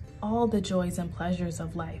experience all the joys and pleasures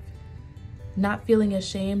of life, not feeling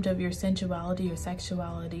ashamed of your sensuality or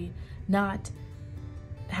sexuality, not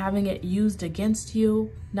having it used against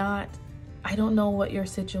you, I don't know what your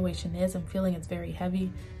situation is. I'm feeling it's very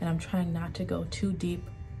heavy, and I'm trying not to go too deep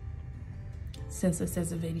since this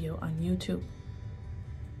is a video on YouTube.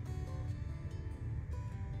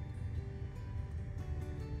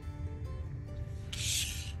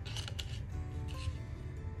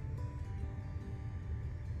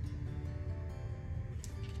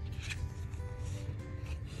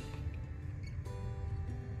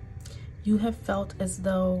 You have felt as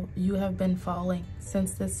though you have been falling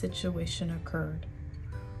since this situation occurred.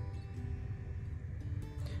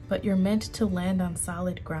 But you're meant to land on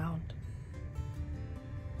solid ground.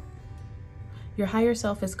 Your higher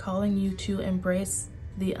self is calling you to embrace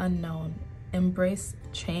the unknown, embrace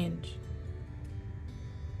change.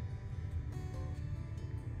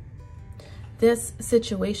 This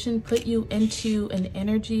situation put you into an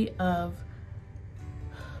energy of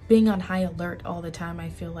being on high alert all the time. I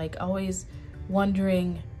feel like always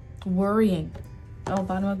wondering, worrying. Oh,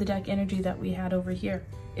 bottom of the deck energy that we had over here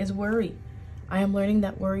is worry. I am learning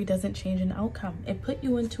that worry doesn't change an outcome. It put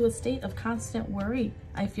you into a state of constant worry.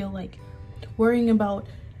 I feel like worrying about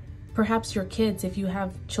perhaps your kids, if you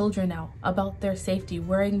have children now, about their safety,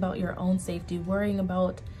 worrying about your own safety, worrying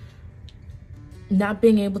about not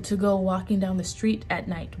being able to go walking down the street at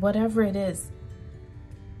night, whatever it is.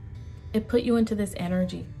 It put you into this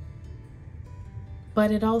energy.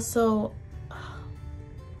 But it also,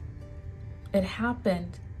 it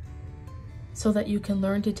happened so that you can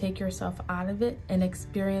learn to take yourself out of it and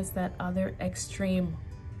experience that other extreme,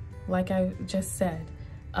 like I just said,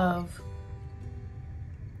 of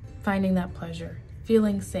finding that pleasure,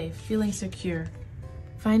 feeling safe, feeling secure,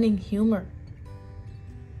 finding humor.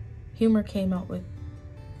 Humor came out with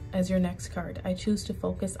as your next card. I choose to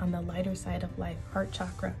focus on the lighter side of life, heart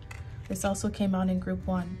chakra. This also came out in group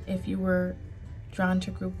 1 if you were drawn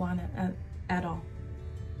to group 1 at all.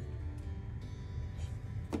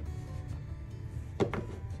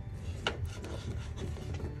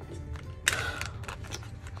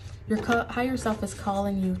 Your higher self is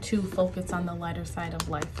calling you to focus on the lighter side of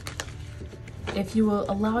life. If you will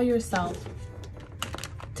allow yourself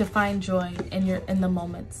to find joy in the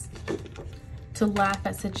moments, to laugh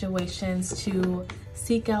at situations, to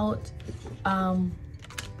seek out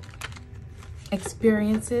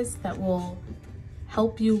experiences that will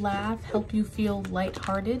help you laugh, help you feel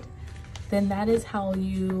lighthearted, then that is how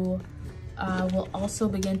you will also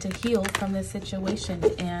begin to heal from this situation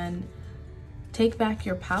and take back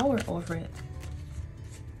your power over it.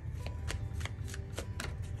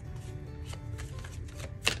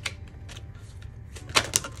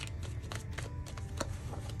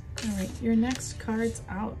 All right, your next cards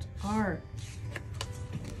out are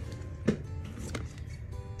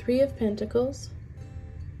 3 of Pentacles,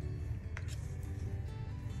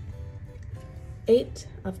 8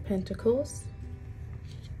 of Pentacles,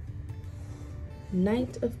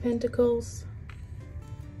 Knight of Pentacles,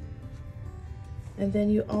 and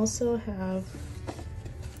then you also have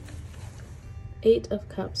 8 of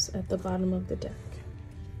Cups at the bottom of the deck,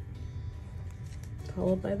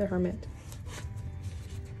 followed by the Hermit.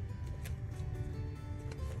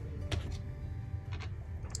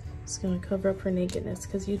 Just gonna cover up her nakedness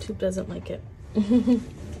because YouTube doesn't like it.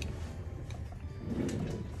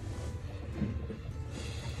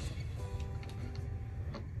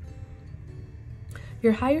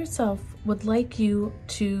 Your higher self would like you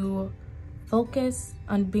to focus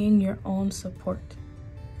on being your own support.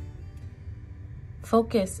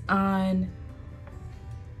 Focus on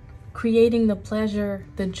creating the pleasure,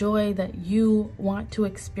 the joy that you want to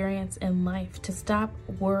experience in life, to stop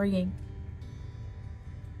worrying.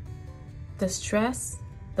 The stress,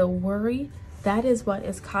 the worry, that is what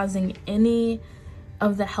is causing any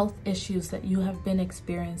of the health issues that you have been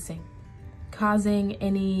experiencing, causing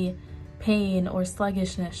any pain or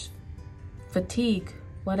sluggishness, fatigue,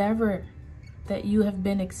 whatever that you have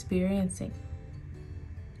been experiencing.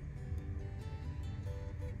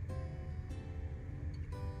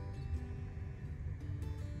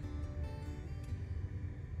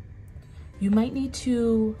 You might need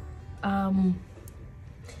to,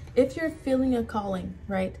 if you're feeling a calling,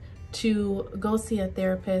 right, to go see a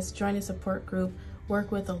therapist, join a support group,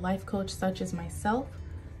 work with a life coach such as myself,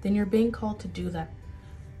 then you're being called to do that.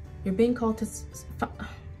 You're being called to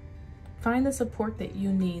find the support that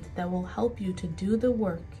you need that will help you to do the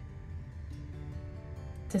work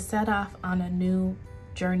to set off on a new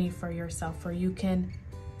journey for yourself, where you can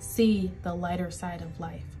see the lighter side of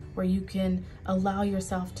life, where you can allow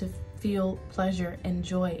yourself to feel pleasure and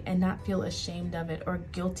joy and not feel ashamed of it or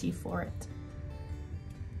guilty for it,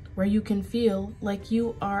 where you can feel like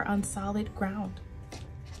you are on solid ground.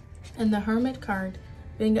 And the Hermit card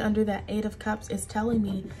being under that 8 of Cups is telling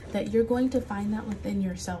me that you're going to find that within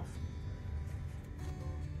yourself.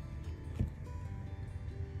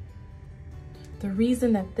 The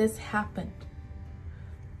reason that this happened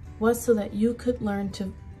was so that you could learn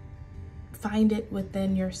to find it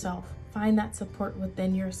within yourself, find that support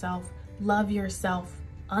within yourself, love yourself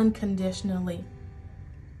unconditionally,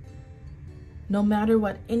 no matter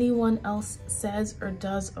what anyone else says or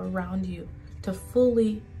does around you, to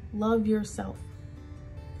fully love yourself.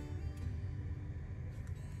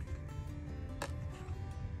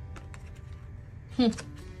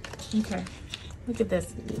 Okay, look at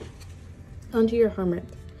this. Onto your Hermit,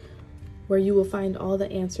 where you will find all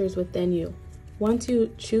the answers within you. Once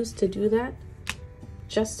you choose to do that,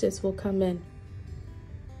 justice will come in.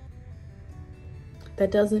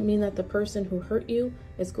 That doesn't mean that the person who hurt you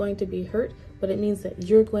is going to be hurt, but it means that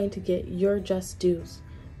you're going to get your just dues.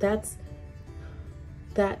 That's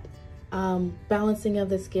that balancing of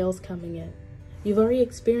the scales coming in. You've already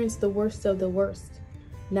experienced the worst of the worst.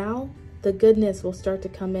 Now, the goodness will start to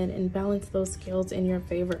come in and balance those scales in your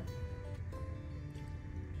favor.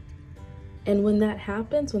 And when that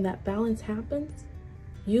happens, when that balance happens,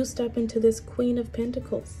 you step into this Queen of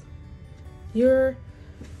Pentacles. You're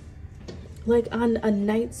like on a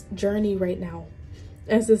knight's journey right now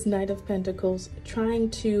as this Knight of Pentacles, trying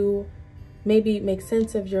to maybe make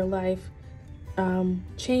sense of your life,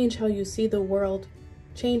 change how you see the world,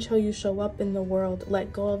 change how you show up in the world,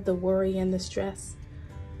 let go of the worry and the stress.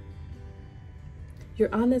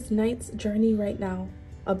 You're on this knight's journey right now,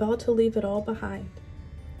 about to leave it all behind,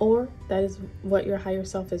 Or that is what your higher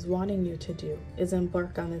self is wanting you to do, is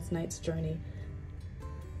embark on this night's journey.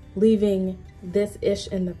 Leaving this ish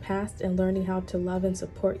in the past and learning how to love and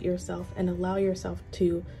support yourself and allow yourself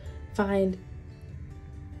to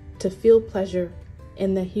feel pleasure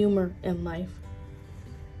in the humor in life.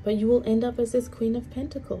 But you will end up as this Queen of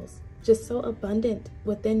Pentacles, just so abundant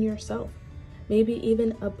within yourself, maybe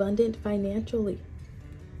even abundant financially.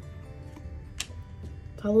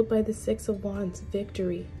 Followed by the Six of Wands,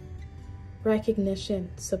 victory,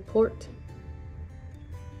 recognition, support.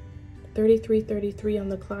 33:33 on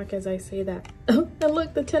the clock as I say that. And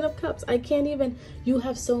look, the 10 of Cups. I can't even, you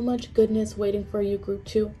have so much goodness waiting for you, group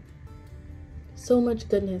 2. So much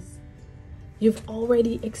goodness. You've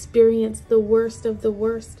already experienced the worst of the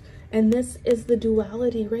worst. And this is the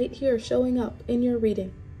duality right here showing up in your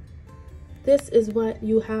reading. This is what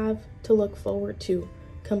you have to look forward to.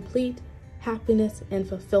 Complete happiness and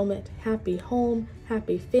fulfillment. Happy home,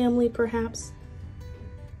 happy family perhaps.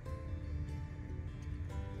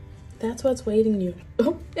 That's what's waiting you.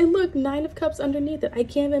 Oh, and look, 9 of Cups underneath it. I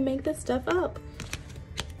can't even make this stuff up.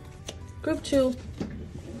 Group 2.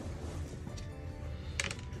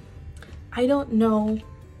 I don't know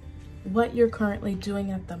what you're currently doing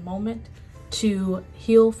at the moment to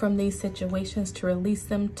heal from these situations, to release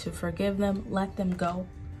them, to forgive them, let them go.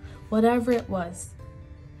 Whatever it was,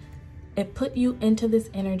 it put you into this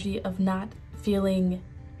energy of not feeling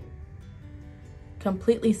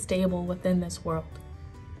completely stable within this world.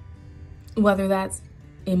 Whether that's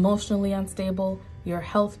emotionally unstable, your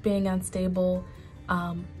health being unstable,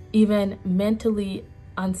 even mentally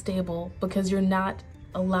unstable because you're not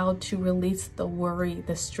allowed to release the worry,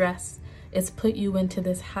 the stress. It's put you into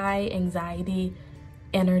this high anxiety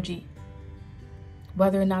energy.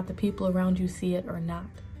 Whether or not the people around you see it or not,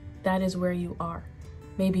 that is where you are.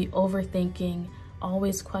 Maybe overthinking,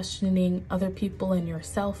 always questioning other people and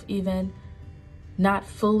yourself even, not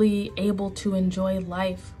fully able to enjoy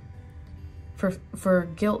life for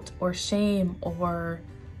guilt or shame, or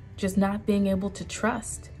just not being able to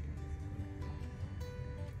trust.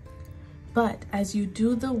 But as you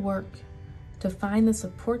do the work to find the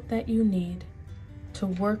support that you need to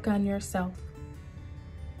work on yourself,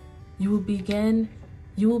 you will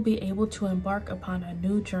be able to embark upon a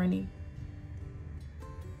new journey,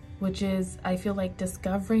 which is, I feel like,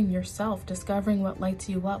 discovering yourself, discovering what lights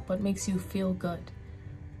you up, what makes you feel good,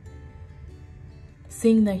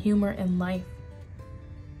 seeing the humor in life.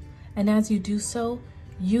 And as you do so,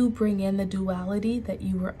 you bring in the duality that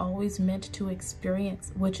you were always meant to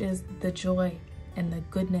experience, which is the joy and the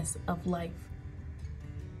goodness of life.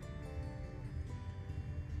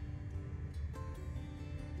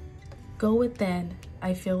 Go within,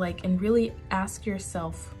 I feel like, and really ask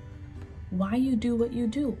yourself why you do what you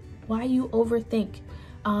do, why you overthink.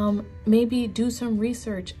 Maybe do some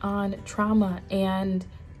research on trauma and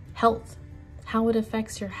health, how it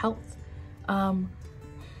affects your health.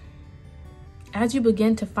 As you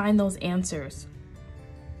begin to find those answers,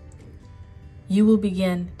 you will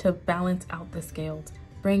begin to balance out the scales,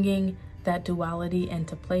 bringing that duality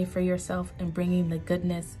into play for yourself and bringing the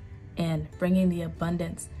goodness in, bringing the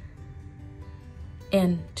abundance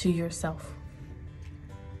into yourself.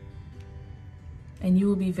 And you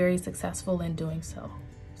will be very successful in doing so.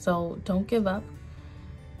 So don't give up.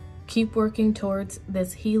 Keep working towards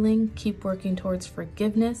this healing. Keep working towards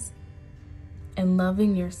forgiveness and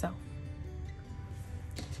loving yourself,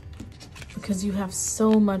 because you have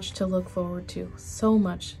so much to look forward to, so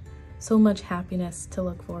much happiness to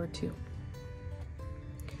look forward to.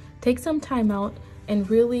 Take some time out and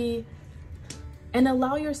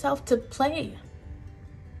allow yourself to play.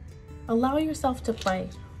 Allow yourself to play.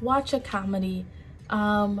 Watch a comedy.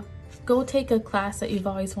 Go take a class that you've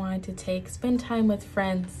always wanted to take. Spend time with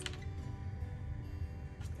friends.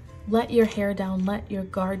 Let your hair down. Let your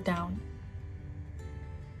guard down.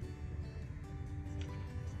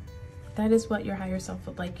 That is what your higher self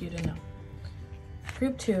would like you to know.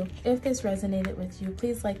 Group 2, if this resonated with you,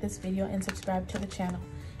 please like this video and subscribe to the channel.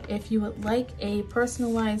 If you would like a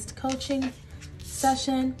personalized coaching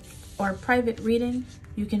session or private reading,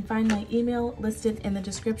 you can find my email listed in the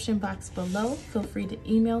description box below. Feel free to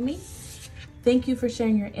email me. Thank you for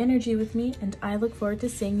sharing your energy with me, and I look forward to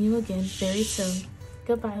seeing you again very soon.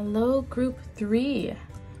 Goodbye. Hello, Group 3.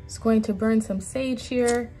 Just going to burn some sage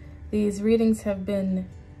here. These readings have been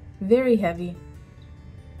very heavy,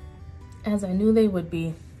 as I knew they would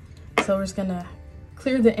be. So we're just gonna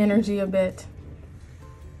clear the energy a bit.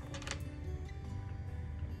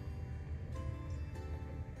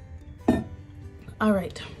 All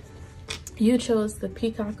right, you chose the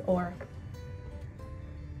Peacock Ore.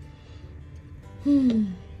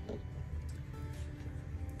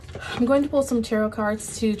 I'm going to pull some tarot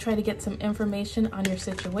cards to try to get some information on your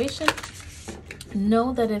situation.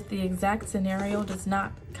 Know that if the exact scenario does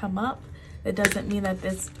not come up, it doesn't mean that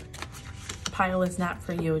this pile is not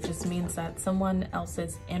for you. It just means that someone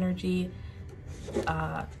else's energy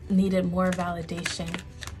needed more validation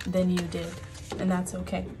than you did, and that's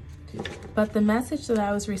okay. But the message that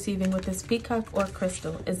I was receiving with this peacock or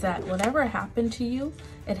crystal is that whatever happened to you,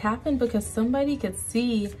 it happened because somebody could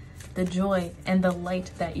see the joy and the light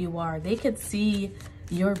that you are. They could see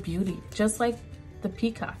your beauty, just like the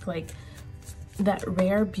peacock, like that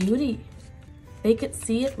rare beauty. They could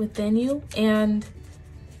see it within you, and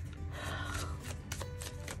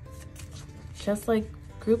just like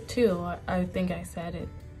group 2, I think I said it,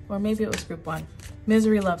 or maybe it was group 1,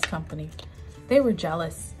 misery loves company. They were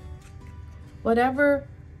jealous. Whatever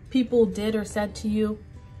people did or said to you,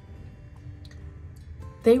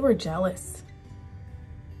 they were jealous.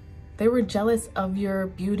 They were jealous of your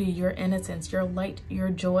beauty, your innocence, your light, your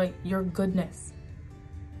joy, your goodness.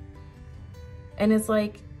 And it's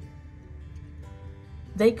like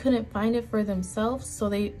they couldn't find it for themselves, so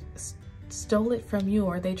they stole it from you,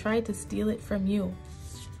 or they tried to steal it from you.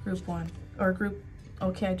 Group 1 or group,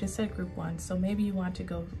 okay, I just said group 1, so maybe you want to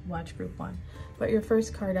go watch group 1. But your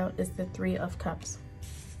first card out is the 3 of Cups.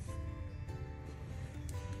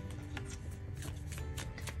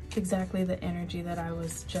 Exactly the energy that I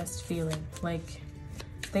was just feeling. Like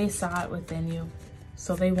they saw it within you,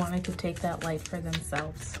 so they wanted to take that light for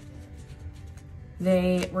themselves.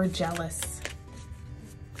 They were jealous.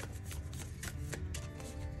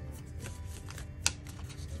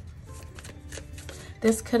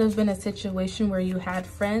 This could have been a situation where you had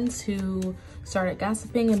friends who started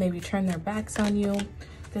gossiping and maybe turned their backs on you.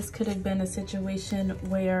 This could have been a situation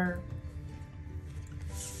where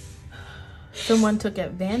someone took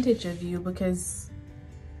advantage of you because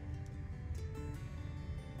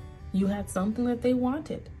you had something that they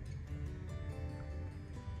wanted.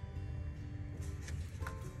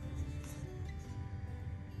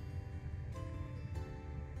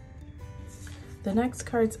 The next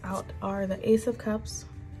cards out are the Ace of Cups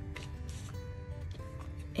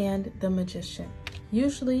and the Magician.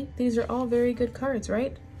 Usually, these are all very good cards,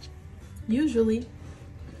 right? Usually,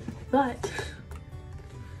 but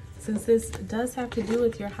since this does have to do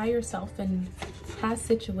with your higher self and past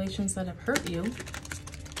situations that have hurt you,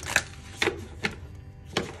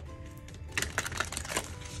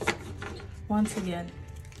 once again,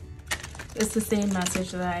 it's the same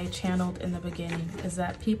message that I channeled in the beginning, is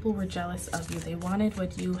that people were jealous of you. They wanted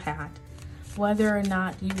what you had. Whether or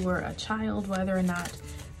not you were a child, whether or not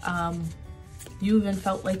you even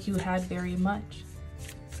felt like you had very much.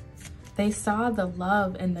 They saw the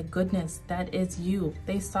love and the goodness that is you.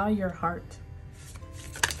 They saw your heart.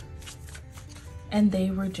 And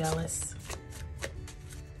they were jealous.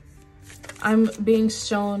 I'm being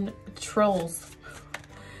shown trolls.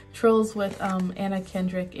 Trolls with Anna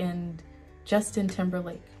Kendrick and Justin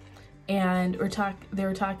Timberlake. And they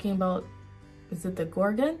were talking about, is it the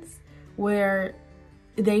Gorgons? Where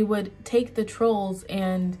they would take the trolls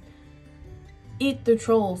and eat the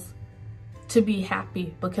trolls to be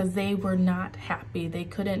happy, because they were not happy. They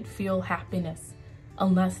couldn't feel happiness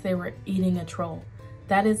unless they were eating a troll.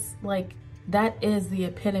 That is the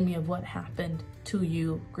epitome of what happened to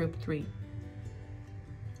you, group 3.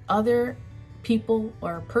 Other people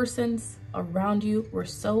or persons around you were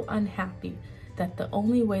so unhappy that the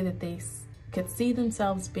only way that they could see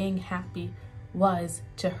themselves being happy was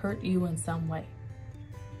to hurt you in some way.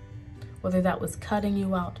 Whether that was cutting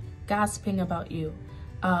you out, gossiping about you,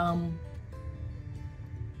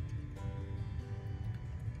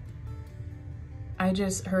 I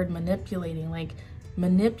just heard manipulating, like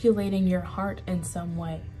manipulating your heart in some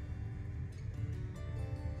way.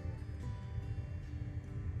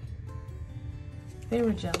 They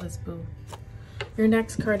were jealous, boo. Your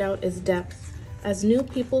next card out is Depth. As new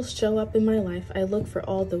people show up in my life, I look for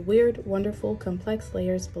all the weird, wonderful, complex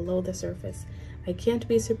layers below the surface. I can't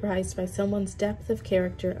be surprised by someone's depth of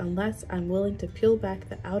character unless I'm willing to peel back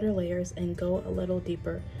the outer layers and go a little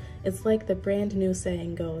deeper. It's like the brand new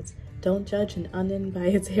saying goes, don't judge an onion by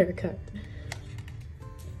its haircut.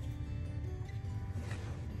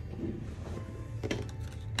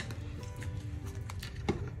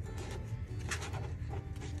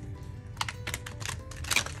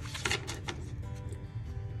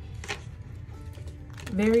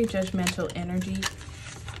 Very judgmental energy.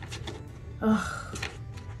 Ugh.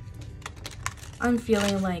 I'm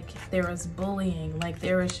feeling like there was bullying, like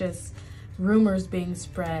there was just rumors being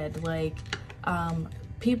spread, like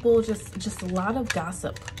people just a lot of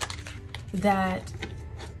gossip that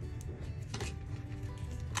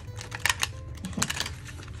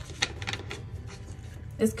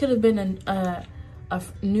This could have been a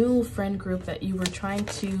new friend group that you were trying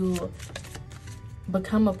to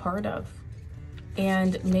become a part of.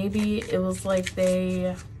 And maybe it was like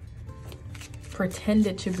they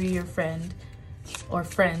pretended to be your friend or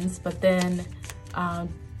friends, but then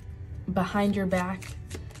behind your back,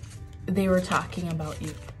 they were talking about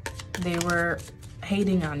you. They were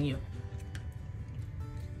hating on you.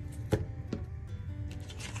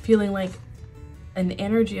 Feeling like an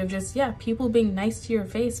energy of just, yeah, people being nice to your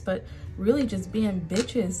face, but really just being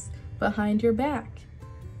bitches behind your back.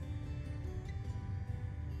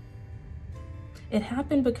 It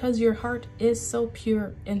happened because your heart is so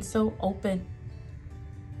pure and so open.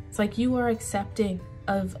 It's like you are accepting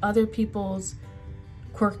of other people's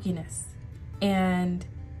quirkiness and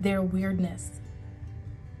their weirdness.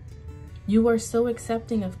 You are so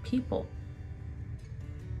accepting of people.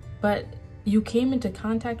 But you came into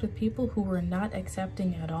contact with people who were not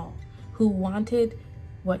accepting at all, who wanted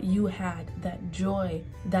what you had, that joy,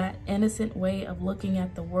 that innocent way of looking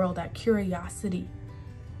at the world, that curiosity.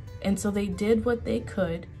 And so they did what they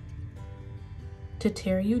could to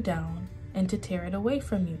tear you down and to tear it away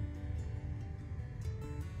from you.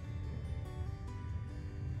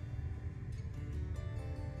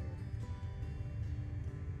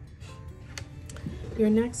 Your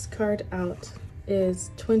next card out is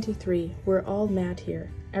 23. We're all mad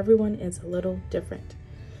here. Everyone is a little different.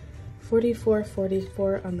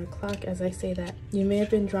 44:44 on the clock as I say that. You may have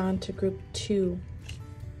been drawn to group 2.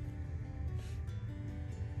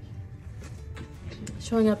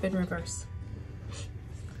 Showing up in reverse.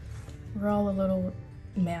 We're all a little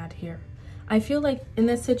mad here. I feel like in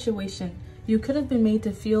this situation, you could have been made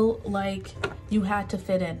to feel like you had to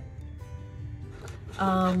fit in.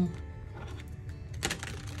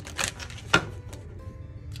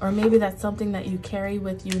 Or maybe that's something that you carry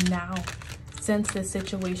with you now since this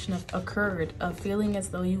situation occurred, of feeling as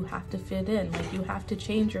though you have to fit in, like you have to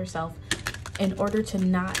change yourself in order to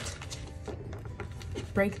not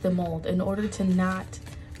break the mold, in order to not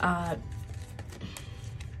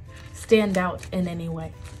stand out in any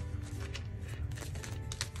way.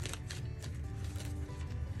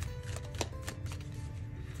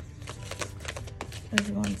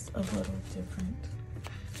 Everyone's a little different.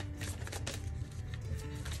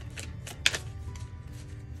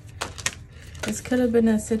 This could have been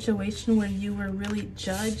a situation where you were really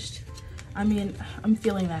judged. I mean, I'm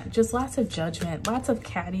feeling that. Just lots of judgment, lots of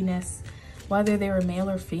cattiness, whether they were male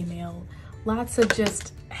or female. Lots of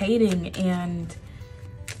just hating and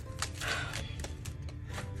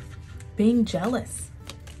being jealous.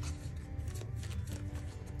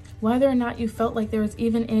 Whether or not you felt like there was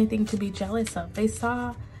even anything to be jealous of. They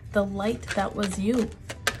saw the light that was you.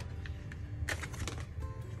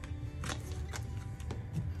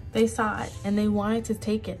 They saw it and they wanted to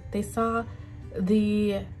take it. They saw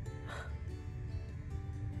the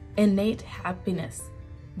innate happiness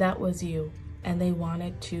that was you, and they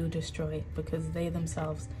wanted to destroy it because they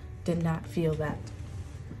themselves did not feel that.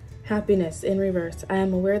 Happiness in reverse. I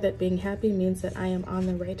am aware that being happy means that I am on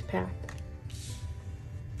the right path.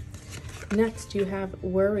 Next, you have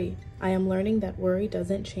worry. I am learning that worry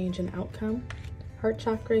doesn't change an outcome. Heart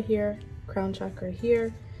chakra here, crown chakra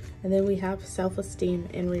here. And then we have self-esteem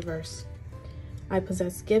in reverse. I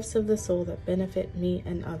possess gifts of the soul that benefit me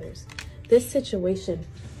and others. This situation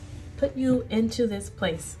put you into this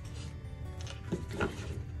place.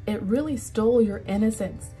 It really stole your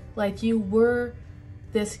innocence. Like you were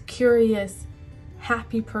this curious,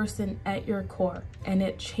 happy person at your core, and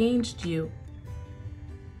it changed you.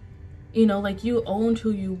 You know, like you owned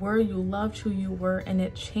who you were, you loved who you were, and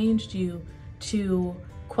it changed you to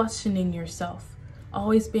questioning yourself.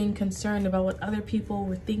 Always being concerned about what other people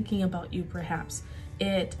were thinking about you, perhaps.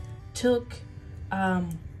 It took that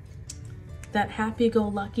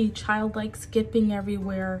happy-go-lucky, childlike, skipping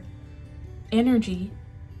everywhere energy.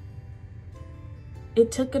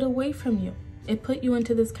 It took it away from you. It put you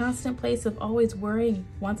into this constant place of always worrying,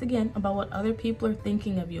 once again, about what other people are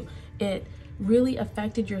thinking of you. It really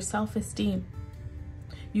affected your self-esteem.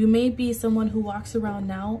 You may be someone who walks around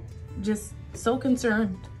now just so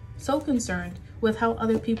concerned with how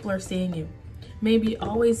other people are seeing you. Maybe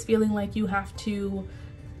always feeling like you have to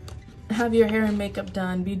have your hair and makeup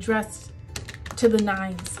done, be dressed to the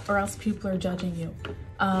nines, or else people are judging you.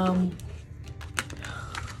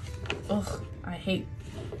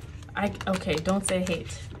 Okay, don't say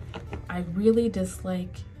hate. I really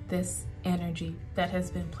dislike this energy that has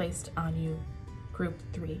been placed on you, group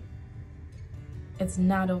 3. It's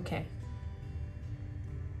not okay.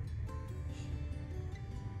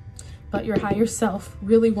 But your higher self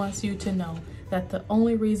really wants you to know that the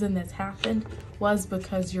only reason this happened was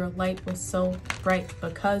because your light was so bright,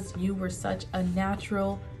 because you were such a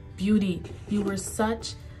natural beauty. You were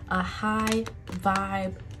such a high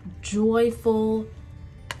vibe, joyful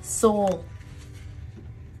soul.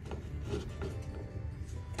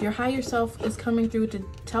 Your higher self is coming through to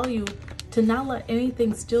tell you to not let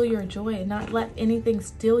anything steal your joy, not let anything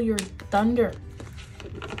steal your thunder.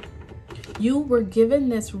 You were given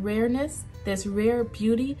this rareness, this rare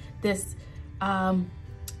beauty, this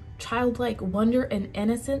childlike wonder and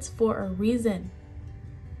innocence for a reason.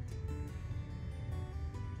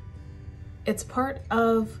 It's part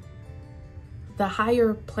of the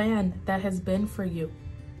higher plan that has been for you.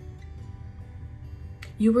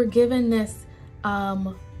 You were given this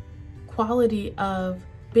quality of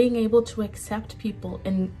being able to accept people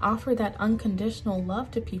and offer that unconditional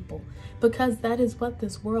love to people, because that is what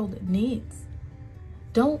this world needs.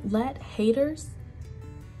 Don't let haters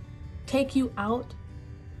take you out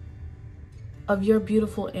of your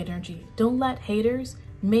beautiful energy. Don't let haters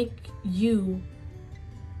make you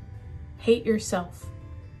hate yourself,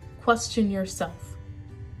 question yourself.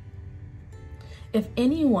 If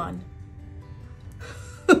anyone,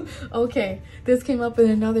 okay, this came up in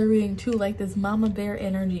another reading too, like this mama bear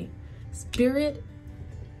energy. Spirit,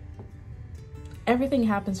 everything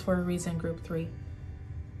happens for a reason, group 3.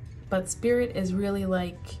 But Spirit is really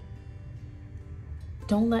like,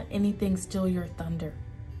 don't let anything steal your thunder.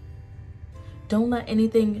 Don't let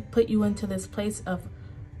anything put you into this place of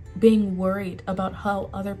being worried about how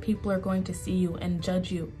other people are going to see you and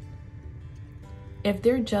judge you. If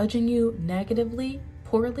they're judging you negatively,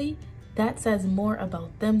 poorly, that says more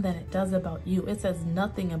about them than it does about you. It says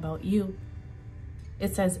nothing about you.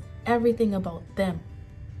 It says everything about them.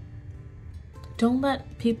 Don't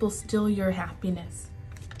let people steal your happiness.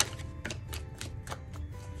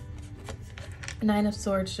 Nine of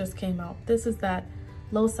Swords just came out. This is that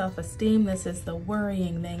low self-esteem. This is the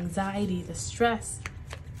worrying, the anxiety, the stress.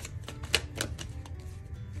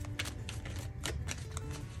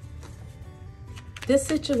 This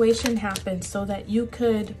situation happened so that you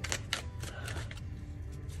could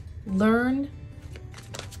learn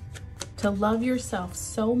to love yourself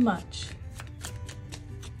so much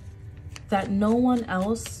that no one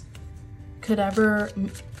else could ever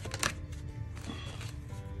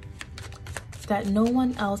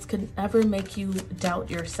make you doubt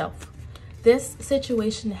yourself. This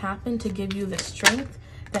situation happened to give you the strength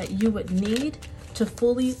that you would need to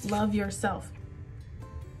fully love yourself.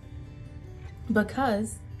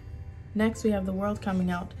 Because, next we have the World coming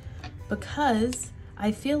out, because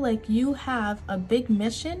I feel like you have a big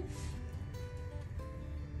mission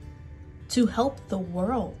to help the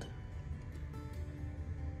world.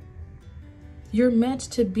 You're meant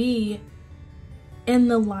to be in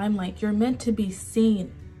the limelight. You're meant to be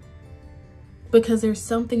seen because there's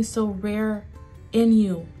something so rare in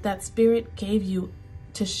you that Spirit gave you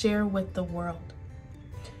to share with the world.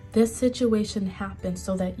 This situation happened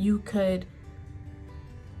so that you could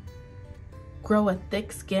grow a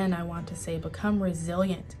thick skin, I want to say, become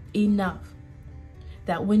resilient enough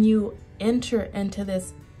that when you enter into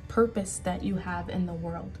this purpose that you have in the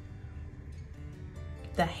world,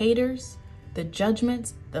 the haters, the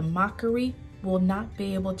judgments, the mockery will not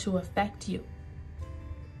be able to affect you.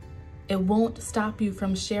 It won't stop you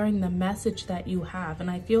from sharing the message that you have.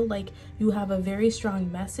 And I feel like you have a very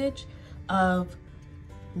strong message of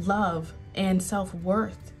love and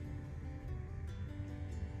self-worth,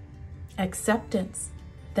 acceptance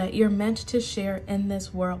that you're meant to share in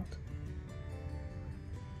this world.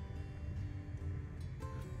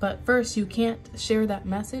 But first, you can't share that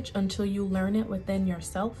message until you learn it within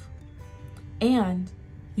yourself. And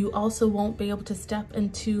you also won't be able to step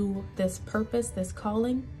into this purpose, this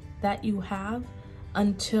calling that you have,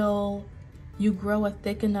 until you grow a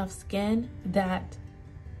thick enough skin that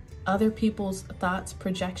other people's thoughts,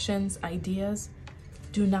 projections, ideas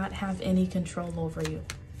do not have any control over you.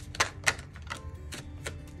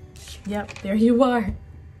 Yep, there you are.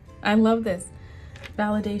 I love this.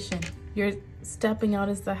 Validation. You're stepping out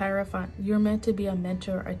as the Hierophant. You're meant to be a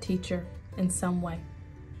mentor, a teacher in some way.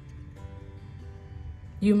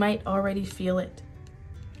 You might already feel it.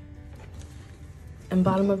 And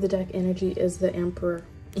bottom of the deck energy is the Emperor.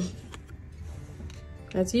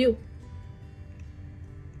 That's you.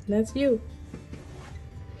 That's you.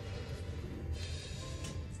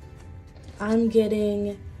 I'm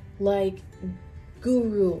getting like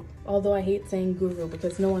guru, although I hate saying guru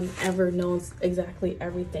because no one ever knows exactly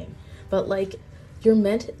everything. But like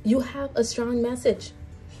you have a strong message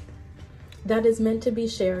that is meant to be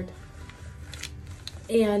shared.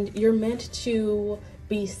 And you're meant to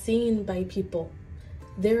be seen by people.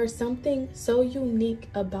 There is something so unique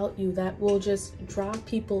about you that will just draw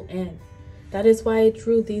people in. That is why I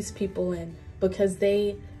drew these people in, because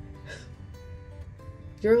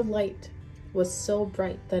your light was so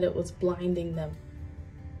bright that it was blinding them.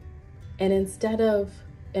 And instead of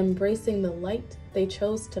embracing the light, they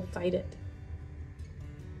chose to fight it.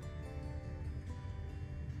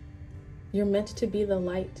 You're meant to be the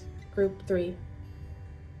light, group 3.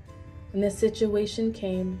 And this situation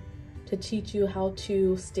came to teach you how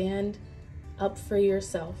to stand up for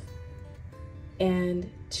yourself and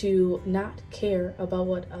to not care about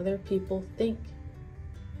what other people think.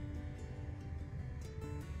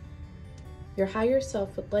 Your higher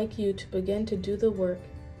self would like you to begin to do the work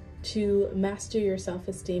to master your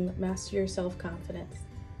self-esteem, master your self-confidence,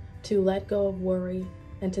 to let go of worry,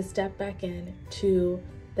 and to step back in to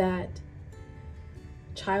that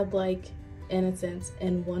childlike innocence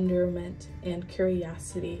and wonderment and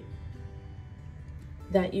curiosity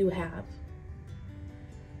that you have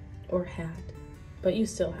or had, but you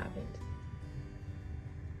still have it.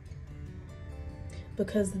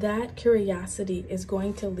 Because that curiosity is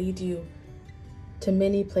going to lead you to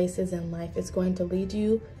many places in life. It's going to lead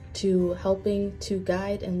you to helping to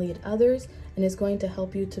guide and lead others, and it's going to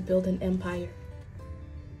help you to build an empire.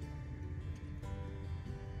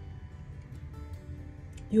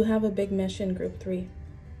 You have a big mission, group 3.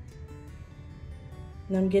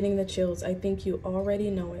 And I'm getting the chills. I think you already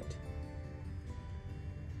know it.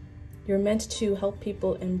 You're meant to help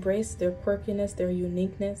people embrace their quirkiness, their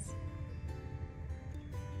uniqueness.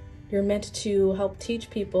 You're meant to help teach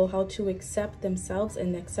people how to accept themselves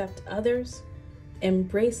and accept others,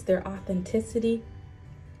 embrace their authenticity.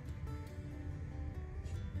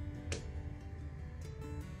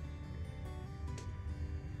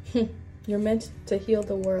 You're meant to heal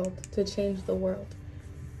the world, to change the world.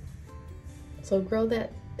 So grow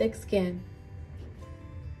that thick skin.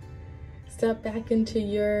 Step back into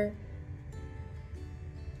your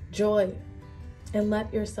joy and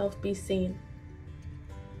let yourself be seen.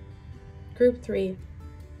 Group 3,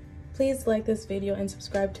 please like this video and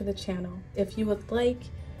subscribe to the channel. If you would like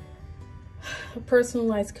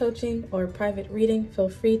personalized coaching or private reading, feel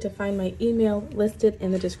free to find my email listed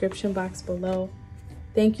in the description box below.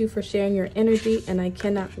 Thank you for sharing your energy, and I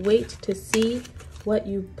cannot wait to see what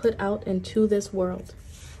you put out into this world.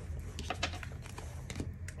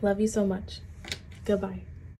 Love you so much. Goodbye.